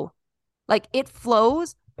flow. Like it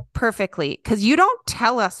flows perfectly because you don't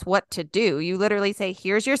tell us what to do. You literally say,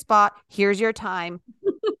 here's your spot, here's your time,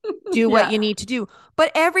 do what Yeah. you need to do.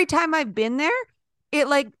 But every time I've been there, it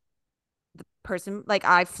like person, like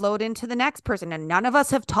I flowed into the next person and none of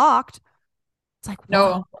us have talked. It's like,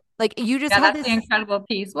 wow. No. Like you just Yeah, have that's the this. incredible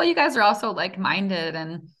piece. Well, you guys are also like-minded,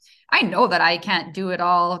 and I know that I can't do it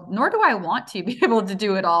all, nor do I want to be able to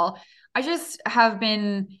do it all. I just have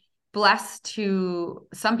been blessed to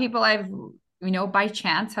some people by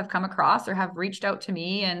chance have come across or have reached out to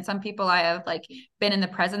me, and some people I have like been in the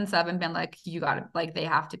presence of and been like, you got to like they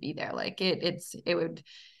have to be there. Like it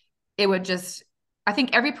would just I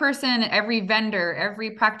think every person, every vendor,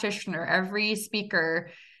 every practitioner, every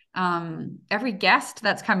speaker, every guest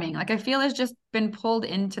that's coming, like I feel has just been pulled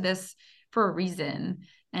into this for a reason.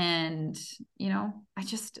 And,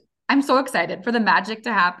 I'm so excited for the magic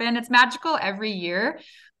to happen. It's magical every year,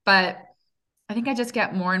 but I think I just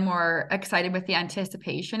get more and more excited with the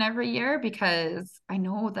anticipation every year because I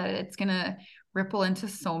know that it's going to ripple into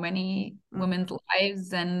so many Mhm. women's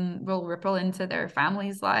lives and will ripple into their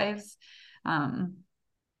families' lives. Um,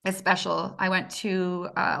 it's special. I went to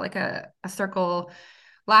like a circle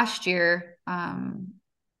last year.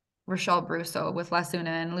 Rochelle Brusso with Lasuna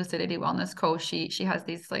and Lucidity Wellness Co. She has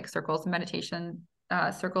these like circles, meditation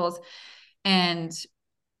circles, and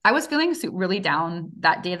I was feeling really down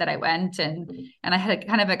that day that I went, and I had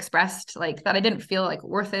kind of expressed like that I didn't feel like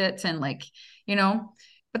worth it, and like you know,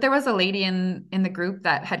 but there was a lady in the group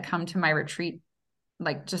that had come to my retreat,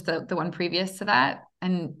 like just the one previous to that,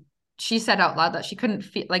 and she said out loud that she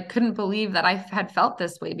couldn't believe that I had felt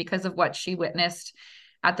this way because of what she witnessed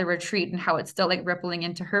at the retreat and how it's still like rippling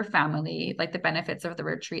into her family, like the benefits of the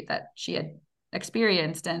retreat that she had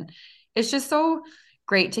experienced. And it's just so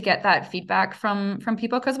great to get that feedback from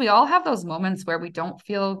people because we all have those moments where we don't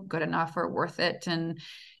feel good enough or worth it. And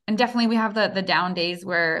definitely we have the down days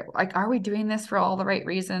where like, are we doing this for all the right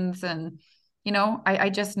reasons? And I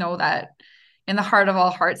just know that in the heart of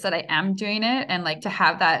all hearts that I am doing it, and like to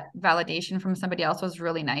have that validation from somebody else was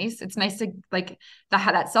really nice. It's nice to like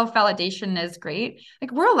that self-validation is great.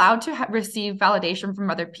 Like we're allowed to receive validation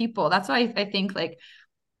from other people. That's why I think like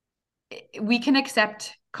we can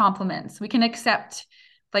accept compliments. We can accept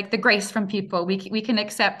like the grace from people. We can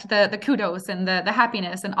accept the kudos and the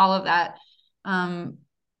happiness and all of that. And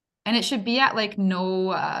it should be at like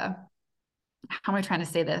no how am I trying to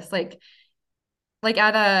say this? Like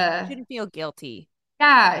at a Shouldn't feel guilty.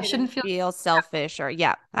 yeah, it Shouldn't shouldn't feel feel selfish or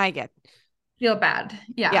yeah, I get. bad.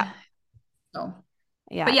 Yeah. Yeah. So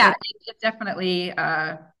but Yeah. yeah, it's definitely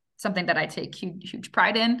something that I take huge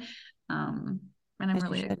pride in. And As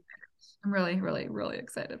you should. I'm really, really, really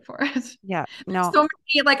excited for it. Yeah. There's No. so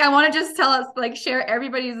many, like I want to just tell us, like share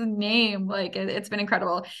everybody's name. Like it's been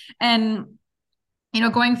incredible. And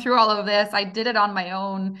going through all of this, I did it on my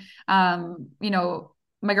own.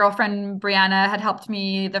 My girlfriend Brianna had helped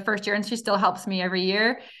me the first year, and she still helps me every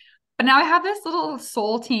year. But now I have this little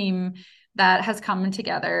soul team that has come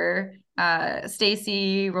together.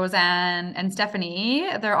 Stacy, Roseanne, and Stephanie,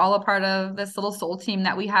 they're all a part of this little soul team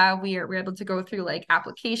that we have. We're able to go through like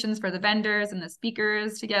applications for the vendors and the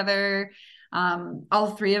speakers together.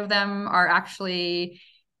 All three of them are actually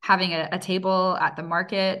having a table at the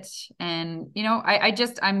market. And,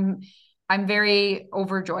 I'm very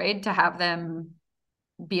overjoyed to have them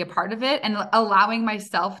be a part of it and allowing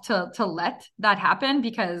myself to let that happen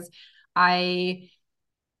because I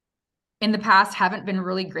in the past haven't been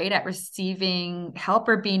really great at receiving help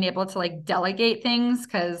or being able to like delegate things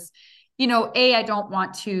because I don't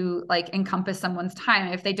want to like encompass someone's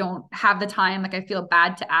time if they don't have the time. Like I feel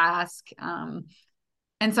bad to ask.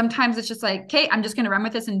 And sometimes it's just like, okay, I'm just going to run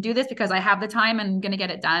with this and do this because I have the time and I'm going to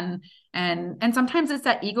get it done. And sometimes it's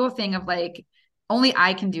that ego thing of like, only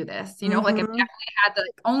I can do this, like I've Mm-hmm. definitely had the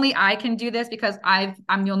like, only I can do this because I'm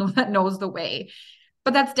the only one that knows the way.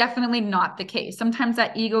 But that's definitely not the case. Sometimes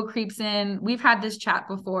that ego creeps in. We've had this chat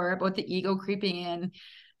before about the ego creeping in.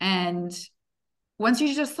 And once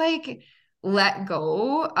you just like let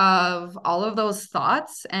go of all of those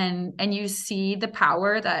thoughts and you see the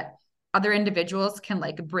power that other individuals can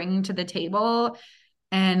like bring to the table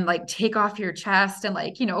and like take off your chest and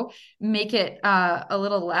like make it a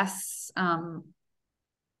little less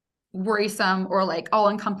worrisome or like all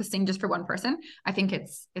encompassing just for one person. I think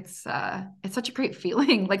it's such a great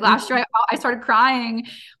feeling. Like last year I started crying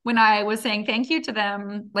when I was saying thank you to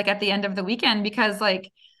them like at the end of the weekend because like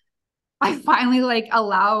I finally like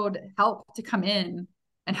allowed help to come in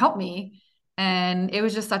and help me. And it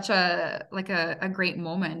was just such a great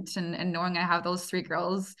moment. And knowing I have those three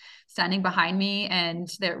girls standing behind me and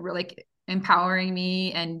they're really empowering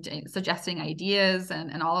me and suggesting ideas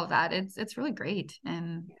and all of that. It's really great.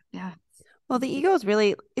 And yeah. Well, the ego is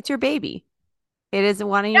really, it's your baby. It is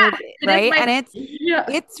one of your, Yeah, it is right? my And yeah.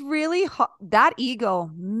 it's really that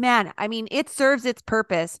ego, man. I mean, it serves its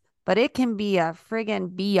purpose, but it can be a friggin'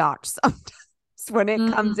 biatch sometimes when it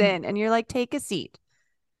comes Mm, in and you're like, take a seat,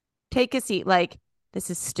 take a seat. Like, this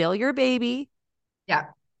is still your baby, yeah.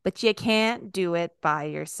 but you can't do it by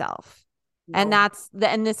yourself. And No.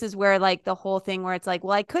 and this is where like the whole thing where it's like,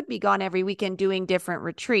 well, I could be gone every weekend doing different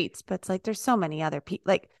retreats, but it's like, there's so many other people.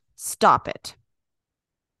 Like, stop it.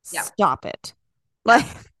 Yeah. Stop it. Like,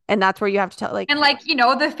 Yeah. and that's where you have to tell, like, And like,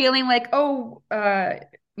 the feeling like, oh,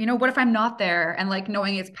 what if I'm not there? And like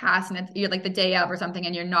knowing it's past and you're like the day of or something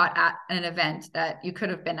and you're not at an event that you could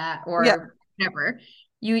have been at yeah, or whatever,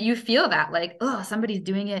 you feel that like, oh, somebody's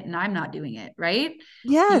doing it and I'm not doing it, right?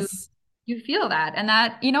 You Yes. you feel that, and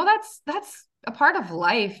that, that's a part of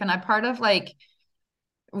life and a part of like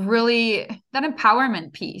really that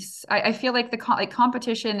empowerment piece. I feel like like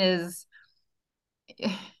competition is,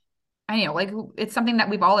 I know, like it's something that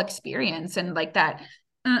we've all experienced and like that,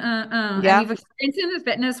 and Yeah. we've experienced it in the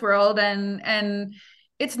fitness world, and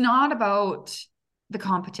it's not about the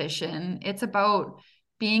competition. It's about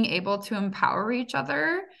being able to empower each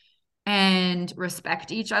other and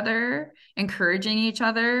respect each other, encouraging each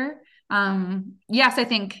other. Yes, I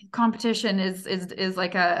think competition is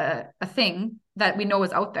like a thing that we know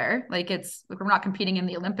is out there. Like it's like we're not competing in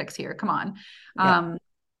the Olympics here. Come on. Yeah.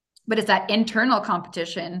 But it's that internal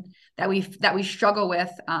competition that we struggle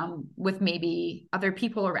with maybe other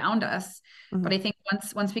people around us. Mhm. But I think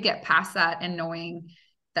once we get past that and knowing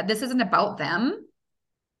that this isn't about them,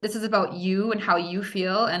 this is about you and how you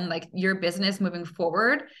feel, and like your business moving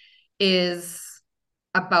forward is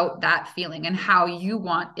about that feeling and how you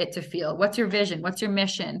want it to feel. What's your vision? What's your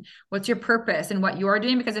mission? What's your purpose and what you're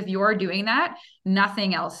doing? Because if you're doing that,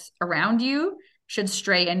 nothing else around you should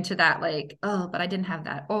stray into that, like, oh, but I didn't have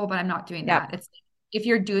that. Oh, but I'm not doing Yep. that. It's if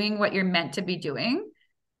you're doing what you're meant to be doing,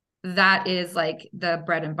 that is like the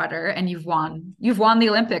bread and butter, and you've won the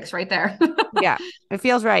Olympics right there. Yeah. It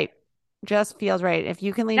feels right. Just feels right. If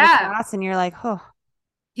you can leave a Yeah. class and you're like, oh, it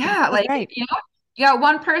Yeah, feels like right. you got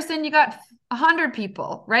one person, you got 100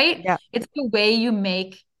 people, right? Yeah. It's the way you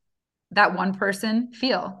make that one person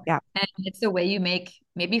feel. Yeah. And it's the way you make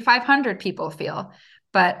maybe 500 people feel.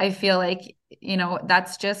 But I feel like,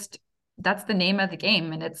 that's the name of the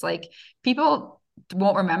game. And it's like people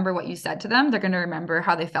won't remember what you said to them. They're going to remember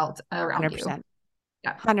how they felt around you. 100%.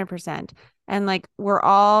 Yeah. 100%. And like we're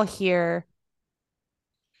all here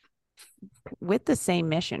with the same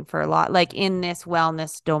mission for a lot, like in this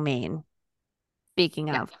wellness domain. Speaking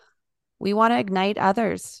Yeah. of, we want to ignite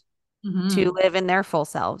others to Hmm. live in their full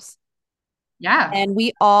selves. Yeah. And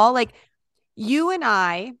we all, like you and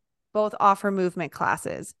I, both offer movement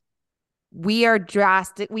classes. We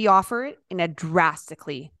offer it in a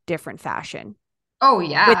drastically different fashion Oh, with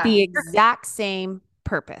yeah. the exact same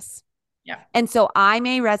purpose. Yeah. And so I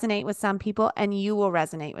may resonate with some people and you will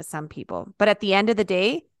resonate with some people. But at the end of the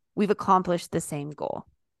day, we've accomplished the same goal.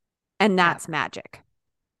 And Yeah. that's magic.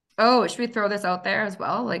 Oh, should we throw this out there as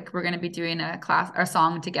well? Like we're going to be doing a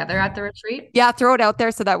song together at the retreat. Yeah, throw it out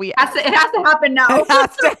there so that It has to happen it now.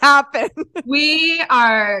 has to happen. We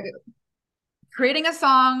are creating a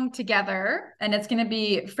song together and it's going to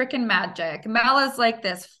be freaking magic. Mel is like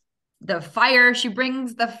the fire. She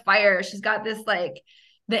brings the fire. She's got this like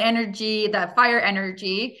the energy, the fire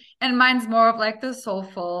energy. And mine's more of like the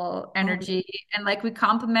soulful Oh, energy. And like we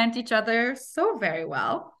complement each other so very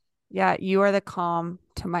well. yeah, you are the calm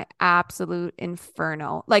to my absolute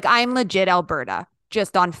inferno. Like I'm legit Alberta,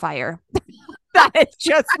 just on fire. That is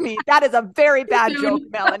just me. That is a very bad joke, Soon.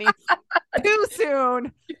 Melanie. Too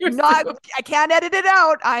soon. Not, Soon. I can't edit it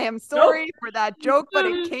out. I am Nope. sorry for that joke, but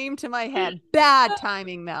it came to my head. Bad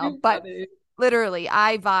timing, Mel. Too But funny. literally,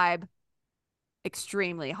 I vibe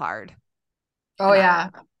extremely hard. Oh And yeah.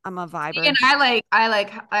 I'm a See, and viber. I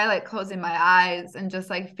like closing my eyes and just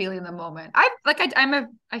like feeling the moment. I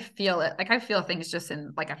feel it. Like I feel things just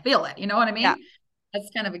in like I feel it. You know what I Yeah. mean? That's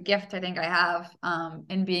kind of a gift I think I have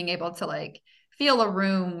in being able to like feel a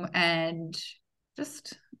room and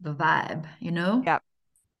just the vibe, you know? Yeah.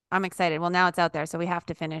 I'm excited. Well, now it's out there, so we have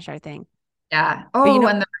to finish our thing. Yeah. But Oh,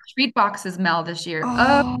 and the retreat boxes Mel this year.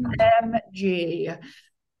 oh, OMG. I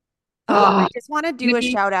Oh, just want to do gonna a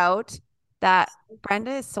be shout out that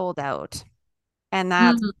Brenda is sold out. And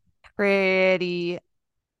that's mm, pretty,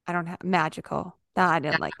 I don't have magical. I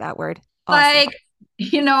didn't like that word. Awesome. like,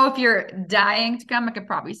 if you're dying to come, I could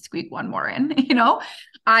probably squeak one more in, you know?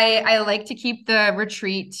 I like to keep the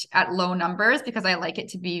retreat at low numbers because I like it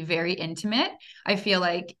to be very intimate. I feel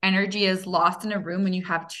like energy is lost in a room when you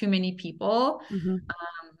have too many people. Mhm.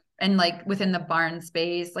 And like within the barn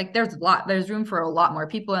space, like there's room for a lot more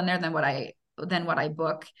people in there than what I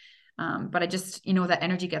book. But I just, that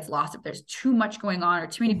energy gets lost if there's too much going on or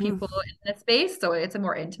too many Mhm. people in the space. So it's a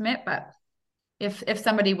more intimate, but if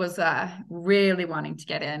somebody was really wanting to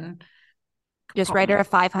get in, could Just write probably her a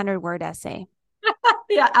 500-word essay,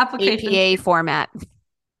 yeah, application. APA format.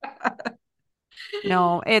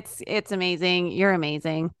 No, it's amazing. You're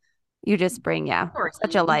amazing. You just bring, yeah, For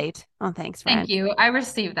such a you. light. Oh, thanks, Thank friend. you. I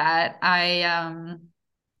received that.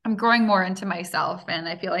 I'm growing more into myself and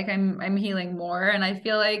I feel like I'm healing more. And I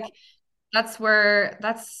feel like that's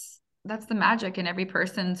the magic in every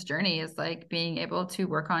person's journey is like being able to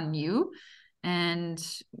work on you and,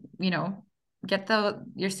 you know, get the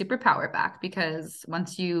your superpower back, because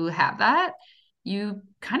once you have that, you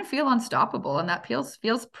kind of feel unstoppable, and that feels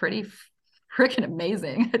pretty freaking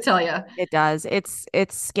amazing, I tell you. It does. It's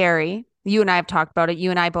scary. You and I have talked about it.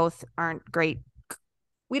 You and I both aren't great.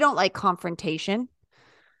 We don't like confrontation.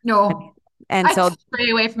 No, And I so stray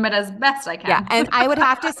away from it as best I yeah, can. and I would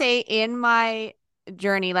have to say in my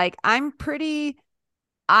journey, like I'm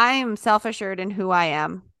self-assured in who I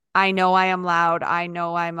am. I know I am loud. I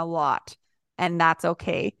know I'm a lot, and that's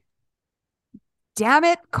okay. Damn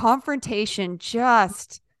it, confrontation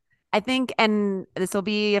just I think, and this will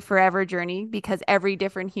be a forever journey because every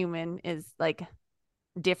different human is like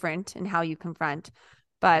different in how you confront. Yeah.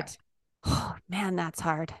 But oh man, that's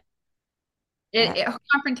hard. Uh,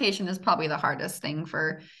 Confrontation is probably the hardest thing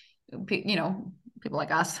for people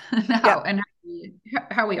like us yeah. and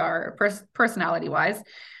how we are personality wise.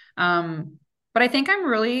 Um, but I think I'm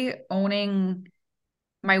really owning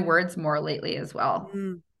my words more lately as well.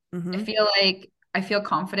 Mm, I hmm. feel like I feel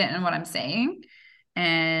confident in what I'm saying,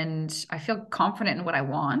 and I feel confident in what I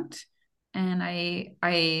want. And I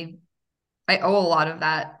owe a lot of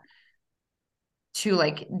that to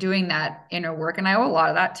like doing that inner work. And I owe a lot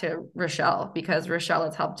of that to Rochelle, because Rochelle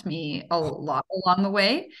has helped me a lot along the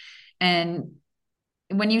way. And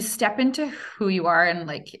when you step into who you are, and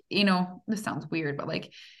like, this sounds weird, but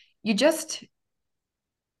like you just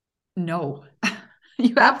know.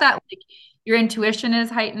 You Yep. have that, like, your intuition is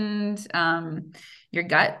heightened. Your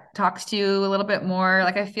gut talks to you a little bit more.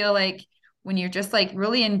 Like I feel like when you're just like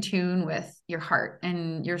really in tune with your heart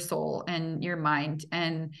and your soul and your mind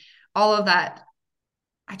and all of that,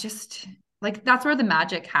 I just like that's where the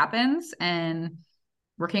magic happens. And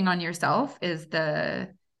working on yourself is the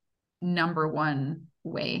number one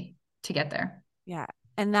way to get there. Yeah.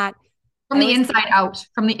 And that From I the always inside out,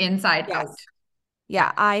 from the inside out. yes. Yeah,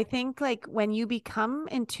 Yeah. I think like when you become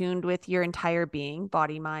in tuned with your entire being,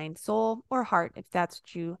 body, mind, soul, or heart, if that's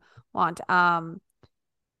what you want,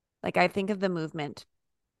 like I think of the movement.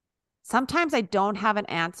 Sometimes I don't have an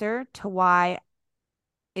answer to why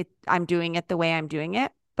I'm doing it the way I'm doing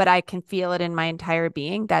it, but I can feel it in my entire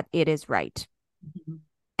being that it is right. Mhm.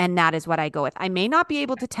 And that is what I go with. I may not be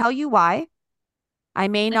able to tell you why. I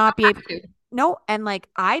may And you not be don't able, have to. no, and like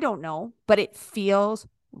I don't know, but it feels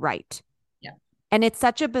right. Yeah. And it's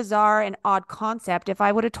such a bizarre and odd concept. If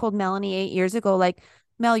I would have told Melanie 8 years ago, like,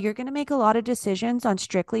 Mel, you're going to make a lot of decisions on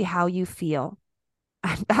strictly how you feel,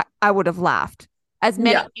 I would have laughed, as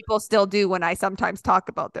many Yeah. people still do when I sometimes talk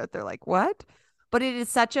about that. They're like, what? But it is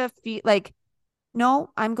such a like,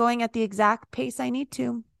 no, I'm going at the exact pace I need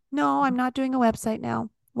to. No, I'm not doing a website now.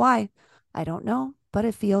 Why? I don't know, but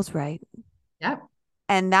it feels right. Yeah.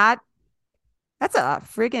 And that's a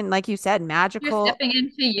friggin', like you said, You're magical. stepping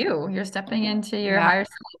into you. You're stepping into your Yeah. higher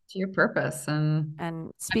self, to your purpose. And And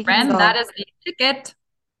my speaking friend, of, that is the ticket.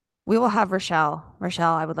 we will have Rochelle.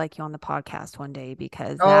 Rochelle, I would like you on the podcast one day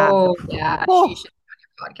because that, Oh, yeah. She oh, should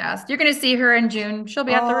be on your podcast. You're going to see her in June. She'll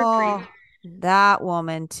be at the retreat. oh, that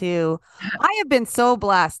woman too. I have been so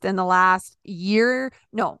blessed in the last year.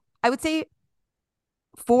 No, I would say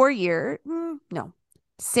 4 year. No,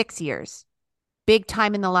 6 years. Big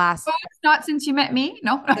time in the last. Oh, it's not since you met me.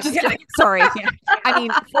 No, I'm just Yeah, kidding. sorry. Yeah. I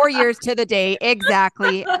mean, 4 years to the day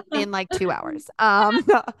exactly in like 2 hours.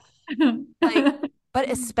 Like, but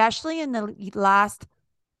especially in the last,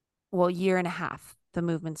 well, year and a half. The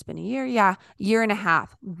movement's been a year. Yeah, year and a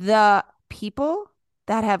half. The people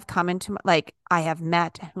that have come into like I have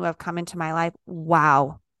met who have come into my life.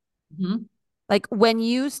 Wow. Mhm. Like when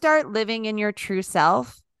you start living in your true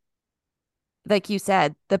self, like you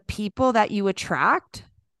said, the people that you attract,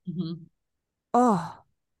 Mhm. oh,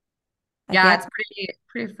 Yeah, again, it's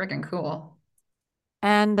pretty freaking cool.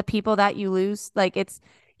 and the people that you lose, like it's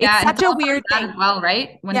Yeah, and it's such a all about weird that thing. as well,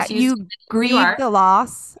 right? Yeah, Once you you submit to who you grieve are, the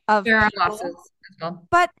loss of there are losses people, as well.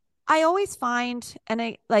 but I always find, and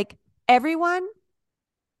I like everyone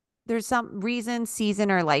there's some reason,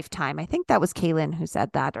 season, or lifetime. I think that was Kaylin who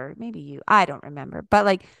said that, or maybe you. I don't remember. But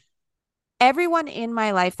like everyone in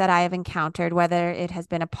my life that I have encountered, whether it has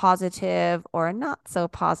been a positive or a not so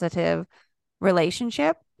positive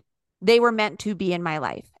relationship, they were meant to be in my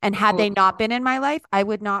life. And had Oh, they not been in my life, I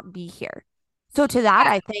would not be here. So to that,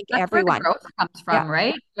 yeah, I thank that's where the everyone. growth comes Yeah. from,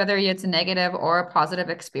 right? Whether it's a negative or a positive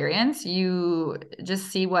experience, you just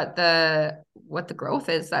see what the growth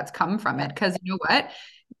is that's come from Yeah. it. Because you know what?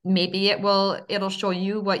 Maybe it'll show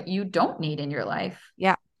you what you don't need in your life.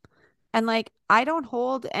 Yeah. And like, I don't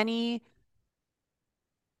hold any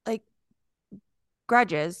like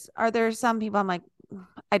grudges. Are there some people I'm like,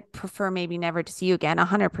 I'd prefer maybe never to see you again,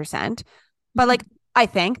 100%. But like, I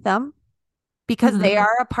thank them because they Mhm.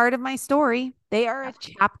 are a part of my story. They are a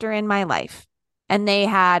chapter in my life. And they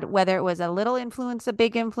had, whether it was a little influence, a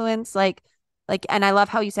big influence, and I love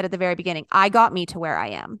how you said at the very beginning, I got me to where I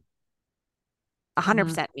am. Mhm.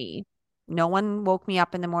 100% me. No one woke me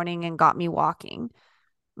up in the morning and got me walking.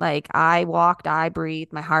 Like I walked, I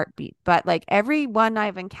breathed, my heart beat. But like everyone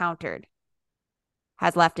I've encountered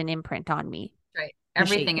has left an imprint on me Right. to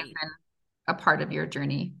shape Everything has me. been a part of your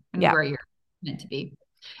journey and Yeah. where you're meant to be.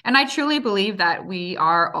 And I truly believe that we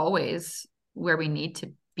are always where we need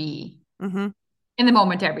to be Mm-hmm. in the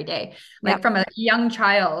moment every day. Like Yep. from a young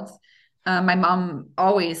child, my mom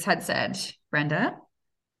always had said, Brenda,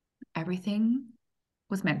 everything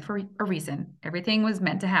was meant for a reason. Everything was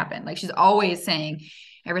meant to happen. Like she's always saying,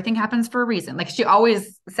 everything happens for a reason. Like she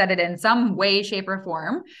always said it in some way, shape, or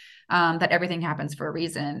form, that everything happens for a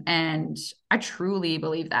reason. And I truly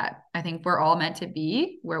believe that. I think we're all meant to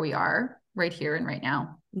be where we are right here and right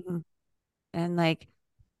now. Mm-hmm. And like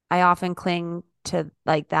I often cling to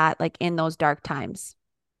like that, like in those dark times.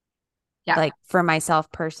 Yeah. Like for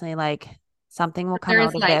myself personally, like something will come There is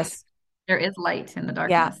out of light. this. There is light in the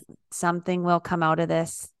Yeah, darkness. something will come out of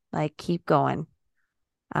this. Like keep going.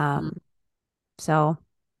 Mm. Um, so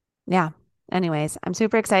yeah. Anyways, I'm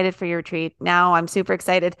super excited for your retreat. Now I'm super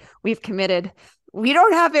excited. We've committed. We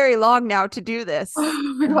don't have very long now to do this.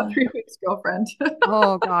 I got 3 weeks, girlfriend.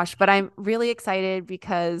 Oh gosh, but I'm really excited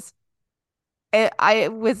because I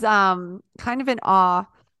was kind of in awe.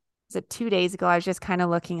 Was it 2 days ago? I was just kind of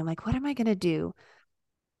looking. I'm like, what am I gonna do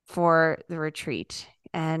for the retreat?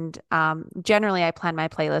 And generally, I plan my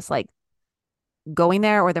playlist like going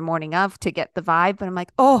there or the morning of to get the vibe. But I'm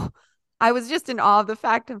like, oh, I was just in awe of the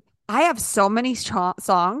fact of I have so many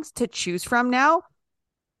songs to choose from now,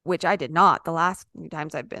 which I did not the last few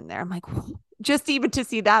times I've been there. I'm like, whoa. Just even to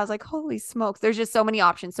see that, I was like, holy smokes, there's just so many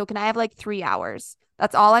options. So can I have like 3 hours?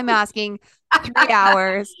 That's all I'm asking. 3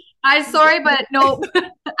 hours. I'm sorry, but nope.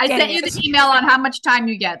 I Dang sent you the it. email on how much time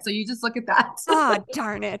you get. So you just look at that. Ah, oh,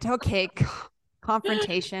 darn it. Okay.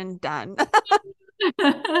 Confrontation done.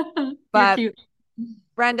 You're But cute.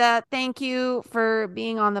 Brenda, thank you for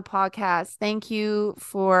being on the podcast. Thank you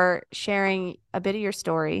for sharing a bit of your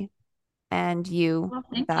story and you Well,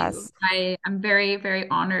 with thank you. us. I'm very, very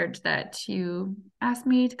honored that you asked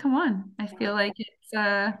me to come on. I Yeah. feel like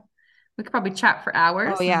it's we could probably chat for Oh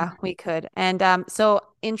hours and yeah, we could. And so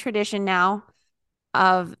in tradition now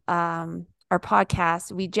of our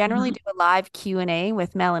podcast, we generally Mhm. do a live Q&A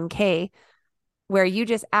with Mel and Kay where you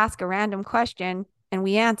just ask a random question and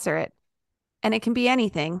we answer it. And it can be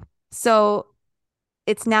anything. So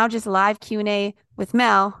it's now just live Q&A with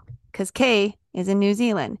Mel because Kay is in New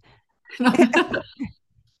Zealand.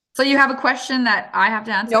 So you have a question that I have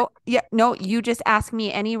to answer? No, yeah, no, you just ask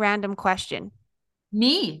me any random question.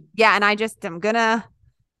 Me. Yeah, and I'm gonna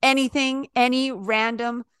anything, any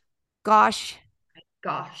random. Gosh,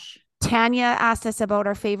 Gosh. Tanya asked us about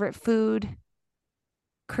our favorite food.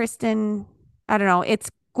 Kristen, I don't know.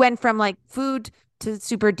 It's went from like food to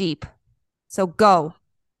super deep. So go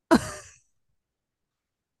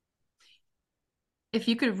If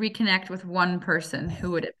you could reconnect with one person,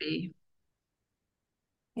 who would it be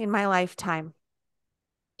in my lifetime.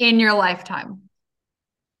 in your lifetime?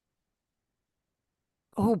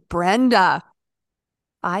 Oh, Brenda,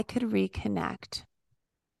 I could reconnect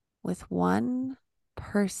with one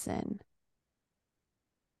person.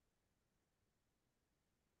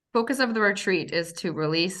 Focus of the retreat is to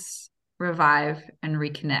release, revive, and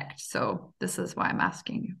reconnect. So this is why I'm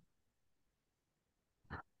asking you.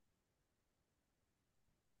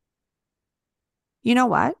 You know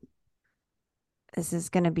what? This is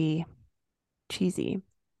going to be cheesy.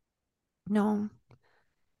 No,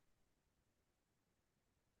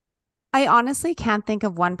 I honestly can't think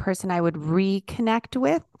of one person I would reconnect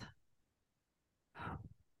with.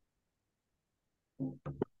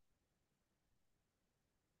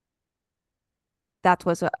 That's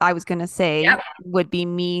what I was going to say Yep. would be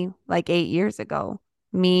me like 8 years ago.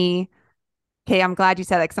 Me. Okay, I'm glad you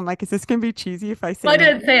said that because I'm like, is this going to be cheesy if I Well, say I me?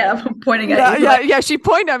 didn't say it. I'm pointing at Yeah, you, yeah, but yeah. She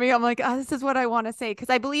pointed at me. I'm like, oh, this is what I want to say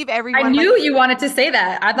because I believe I everyone, like, knew you wanted to say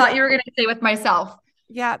that. I thought yeah, you were going to say with myself.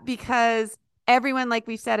 yeah, because everyone, like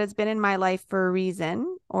we've said, has been in my life for a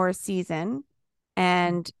reason or a season,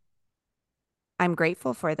 and I'm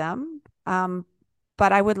grateful for them.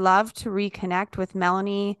 But I would love to reconnect with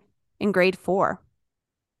Melanie in grade 4.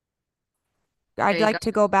 There I'd you go. like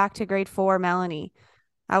to go back to grade 4, Melanie.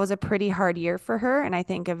 That was a pretty hard year for her, and I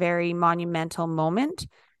think a very monumental moment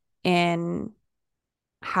in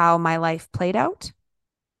how my life played out.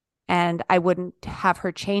 And I wouldn't have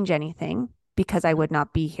her change anything because I would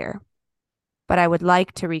not be here. But I would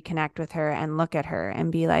like to reconnect with her and look at her and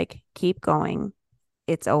be like, keep going.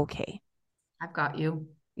 It's okay. I've got you.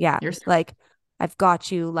 Yeah. You're Like, I've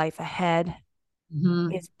got you. Life ahead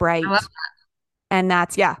Mhm. is I love bright. And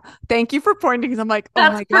that's, yeah. Thank you for pointing because I'm like, oh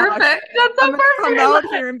That's my gosh, perfect. That's I'm so going to come perfect. I love out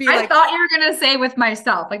it. here and be I like, thought you were gonna say with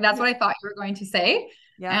myself. Like that's yeah, what I thought you were going to say.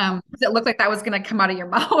 yeah, 'Cause it looked like that was gonna come out of your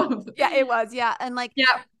mouth. yeah, it was. Yeah. And like,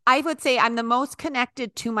 Yeah. I would say I'm the most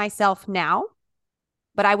connected to myself now,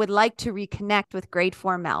 but I would like to reconnect with grade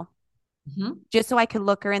four Mel Mhm. just so I could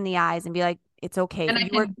look her in the eyes and be like, it's okay. And I You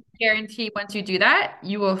were, can guarantee once you do that,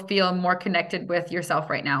 you will feel more connected with yourself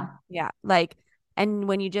right now. yeah. Like, and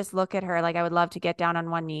when you just look at her, like, I would love to get down on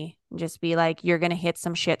one knee and just be like, you're going to hit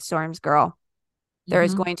some shit storms, girl. There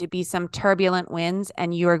is Hmm. going to be some turbulent winds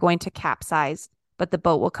and you are going to capsize, but the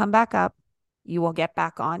boat will come back up. You will get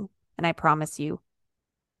back on. And I promise you,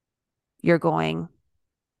 you're going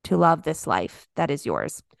to love this life that is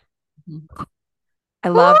yours. I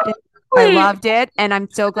loved it. I Sweet. loved it. And I'm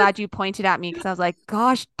so glad you pointed at me because I was like,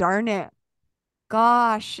 gosh darn it.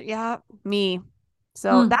 Gosh. Yeah, me. So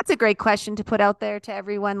Mm. that's a great question to put out there to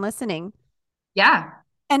everyone listening. Yeah.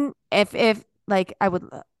 And if like I would,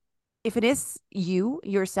 if it is you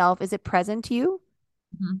yourself, is it present to you?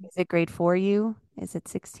 Mhm. Is it grade four you? Is it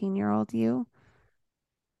 16-year-old you?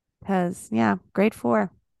 Because, yeah, grade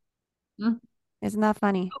four. Mm. Isn't that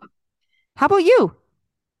funny? How about you?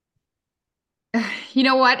 You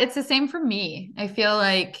know what? It's the same for me. I feel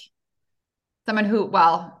like someone who,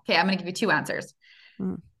 well, okay, I'm going to give you two answers.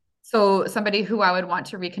 Mm, So, somebody who I would want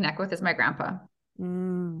to reconnect with is my grandpa.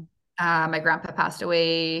 mm, My grandpa passed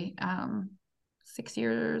away 6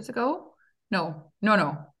 years ago. No, no,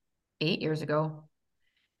 no, 8 years ago.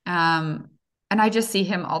 Um, and I just see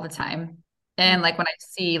him all the time. And mm, like when I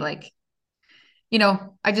see like,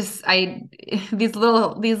 I these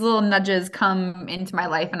little nudges come into my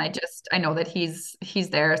life, and I know that he's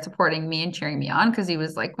there supporting me and cheering me on because he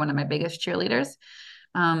was like one of my biggest cheerleaders.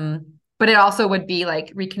 But it also would be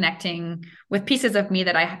like reconnecting with pieces of me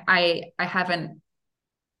that I haven't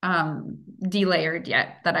delayered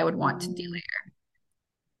yet that I would want to mm. delayer.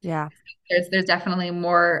 Yeah, There's definitely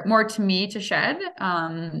more to me to shed, to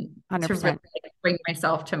really 100%. like, bring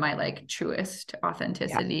myself to my like truest Yeah,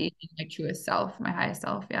 authenticity, my truest self, my highest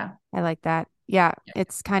self. Yeah. I like that. Yeah,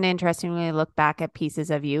 it's kind of interesting when you look back at pieces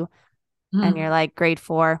of you and you're Mm. like, grade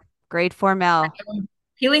four Mel.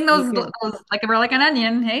 Peeling You those, could, like we're like an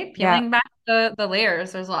onion, hey, yeah. peeling back the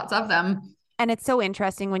layers. There's lots of them. And it's so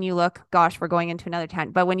interesting when you look, gosh, we're going into another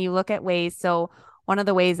tent, but when you look at ways, so one of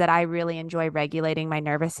the ways that I really enjoy regulating my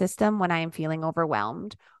nervous system when I am feeling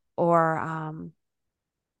overwhelmed or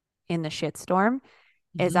in the shitstorm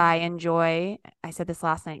is Mhm. I enjoy, I said this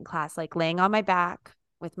last night in class, like laying on my back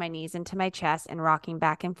with my knees into my chest and rocking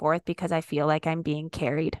back and forth because I feel like I'm being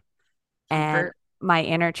carried and Comfort. my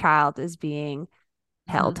inner child is being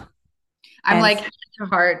held. Mhm. I'm And like hand to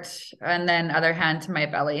heart and then other hand to my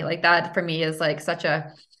belly. Like that for me is like such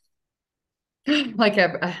a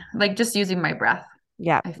like just using my breath.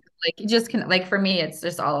 yeah, I feel like it just can like for me, it's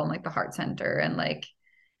just all in like the heart center and like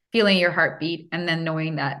feeling your heartbeat and then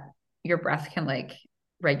knowing that your breath can like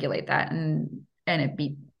regulate that and it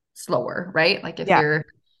beat slower, right? Like if yeah. you're,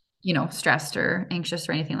 stressed or anxious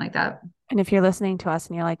or anything like that. And if you're listening to us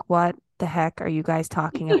and you're like, what the heck are you guys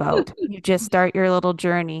talking about? You just start your little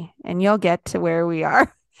journey and you'll get to where we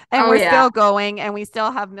are. And Oh we're yeah, still going and we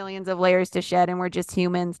still have millions of layers to shed. And we're just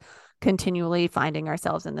humans continually finding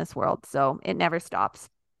ourselves in this world. So it never stops.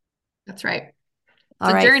 that's right. It's All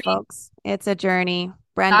a right, journey, folks. It's a journey. not a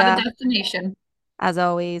Brenda, destination. as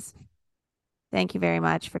always, thank you very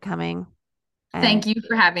much for coming. And Thank you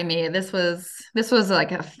for having me. This was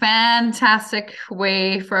like a fantastic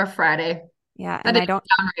way for a Friday. yeah, That and I didn't don't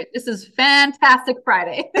sound right. This is fantastic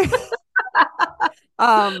Friday.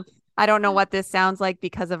 um I don't know what this sounds like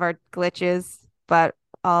because of our glitches, but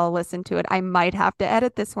I'll listen to it. I might have to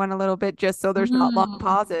edit this one a little bit just so there's not long Mm.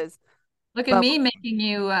 pauses. Look at But me making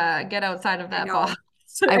you get outside of I that box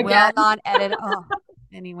know I will again. not edit. Oh,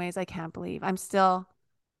 anyways, I can't believe I'm still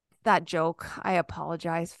that joke. I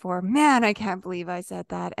apologize for. Man, I can't believe I said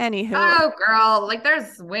that. Anywho, Oh, girl, like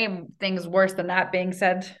there's way things worse than that being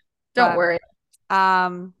said. Don't but worry.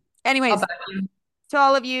 um, I'll anyways, back you. to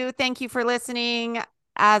all of you, thank you for listening.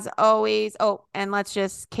 As always. Oh, and let's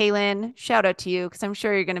just, Kaylin, shout out to you because I'm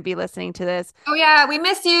sure you're going to be listening to this. Oh yeah, we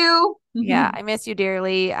miss you. Yeah, I miss you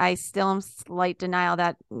dearly. I still am slight denial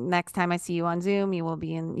that next time I see you on Zoom,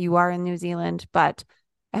 you are in New Zealand, but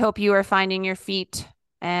I hope you are finding your feet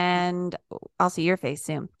and I'll see your face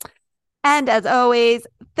soon. And as always,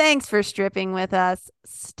 thanks for stripping with us.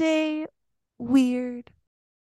 Stay weird.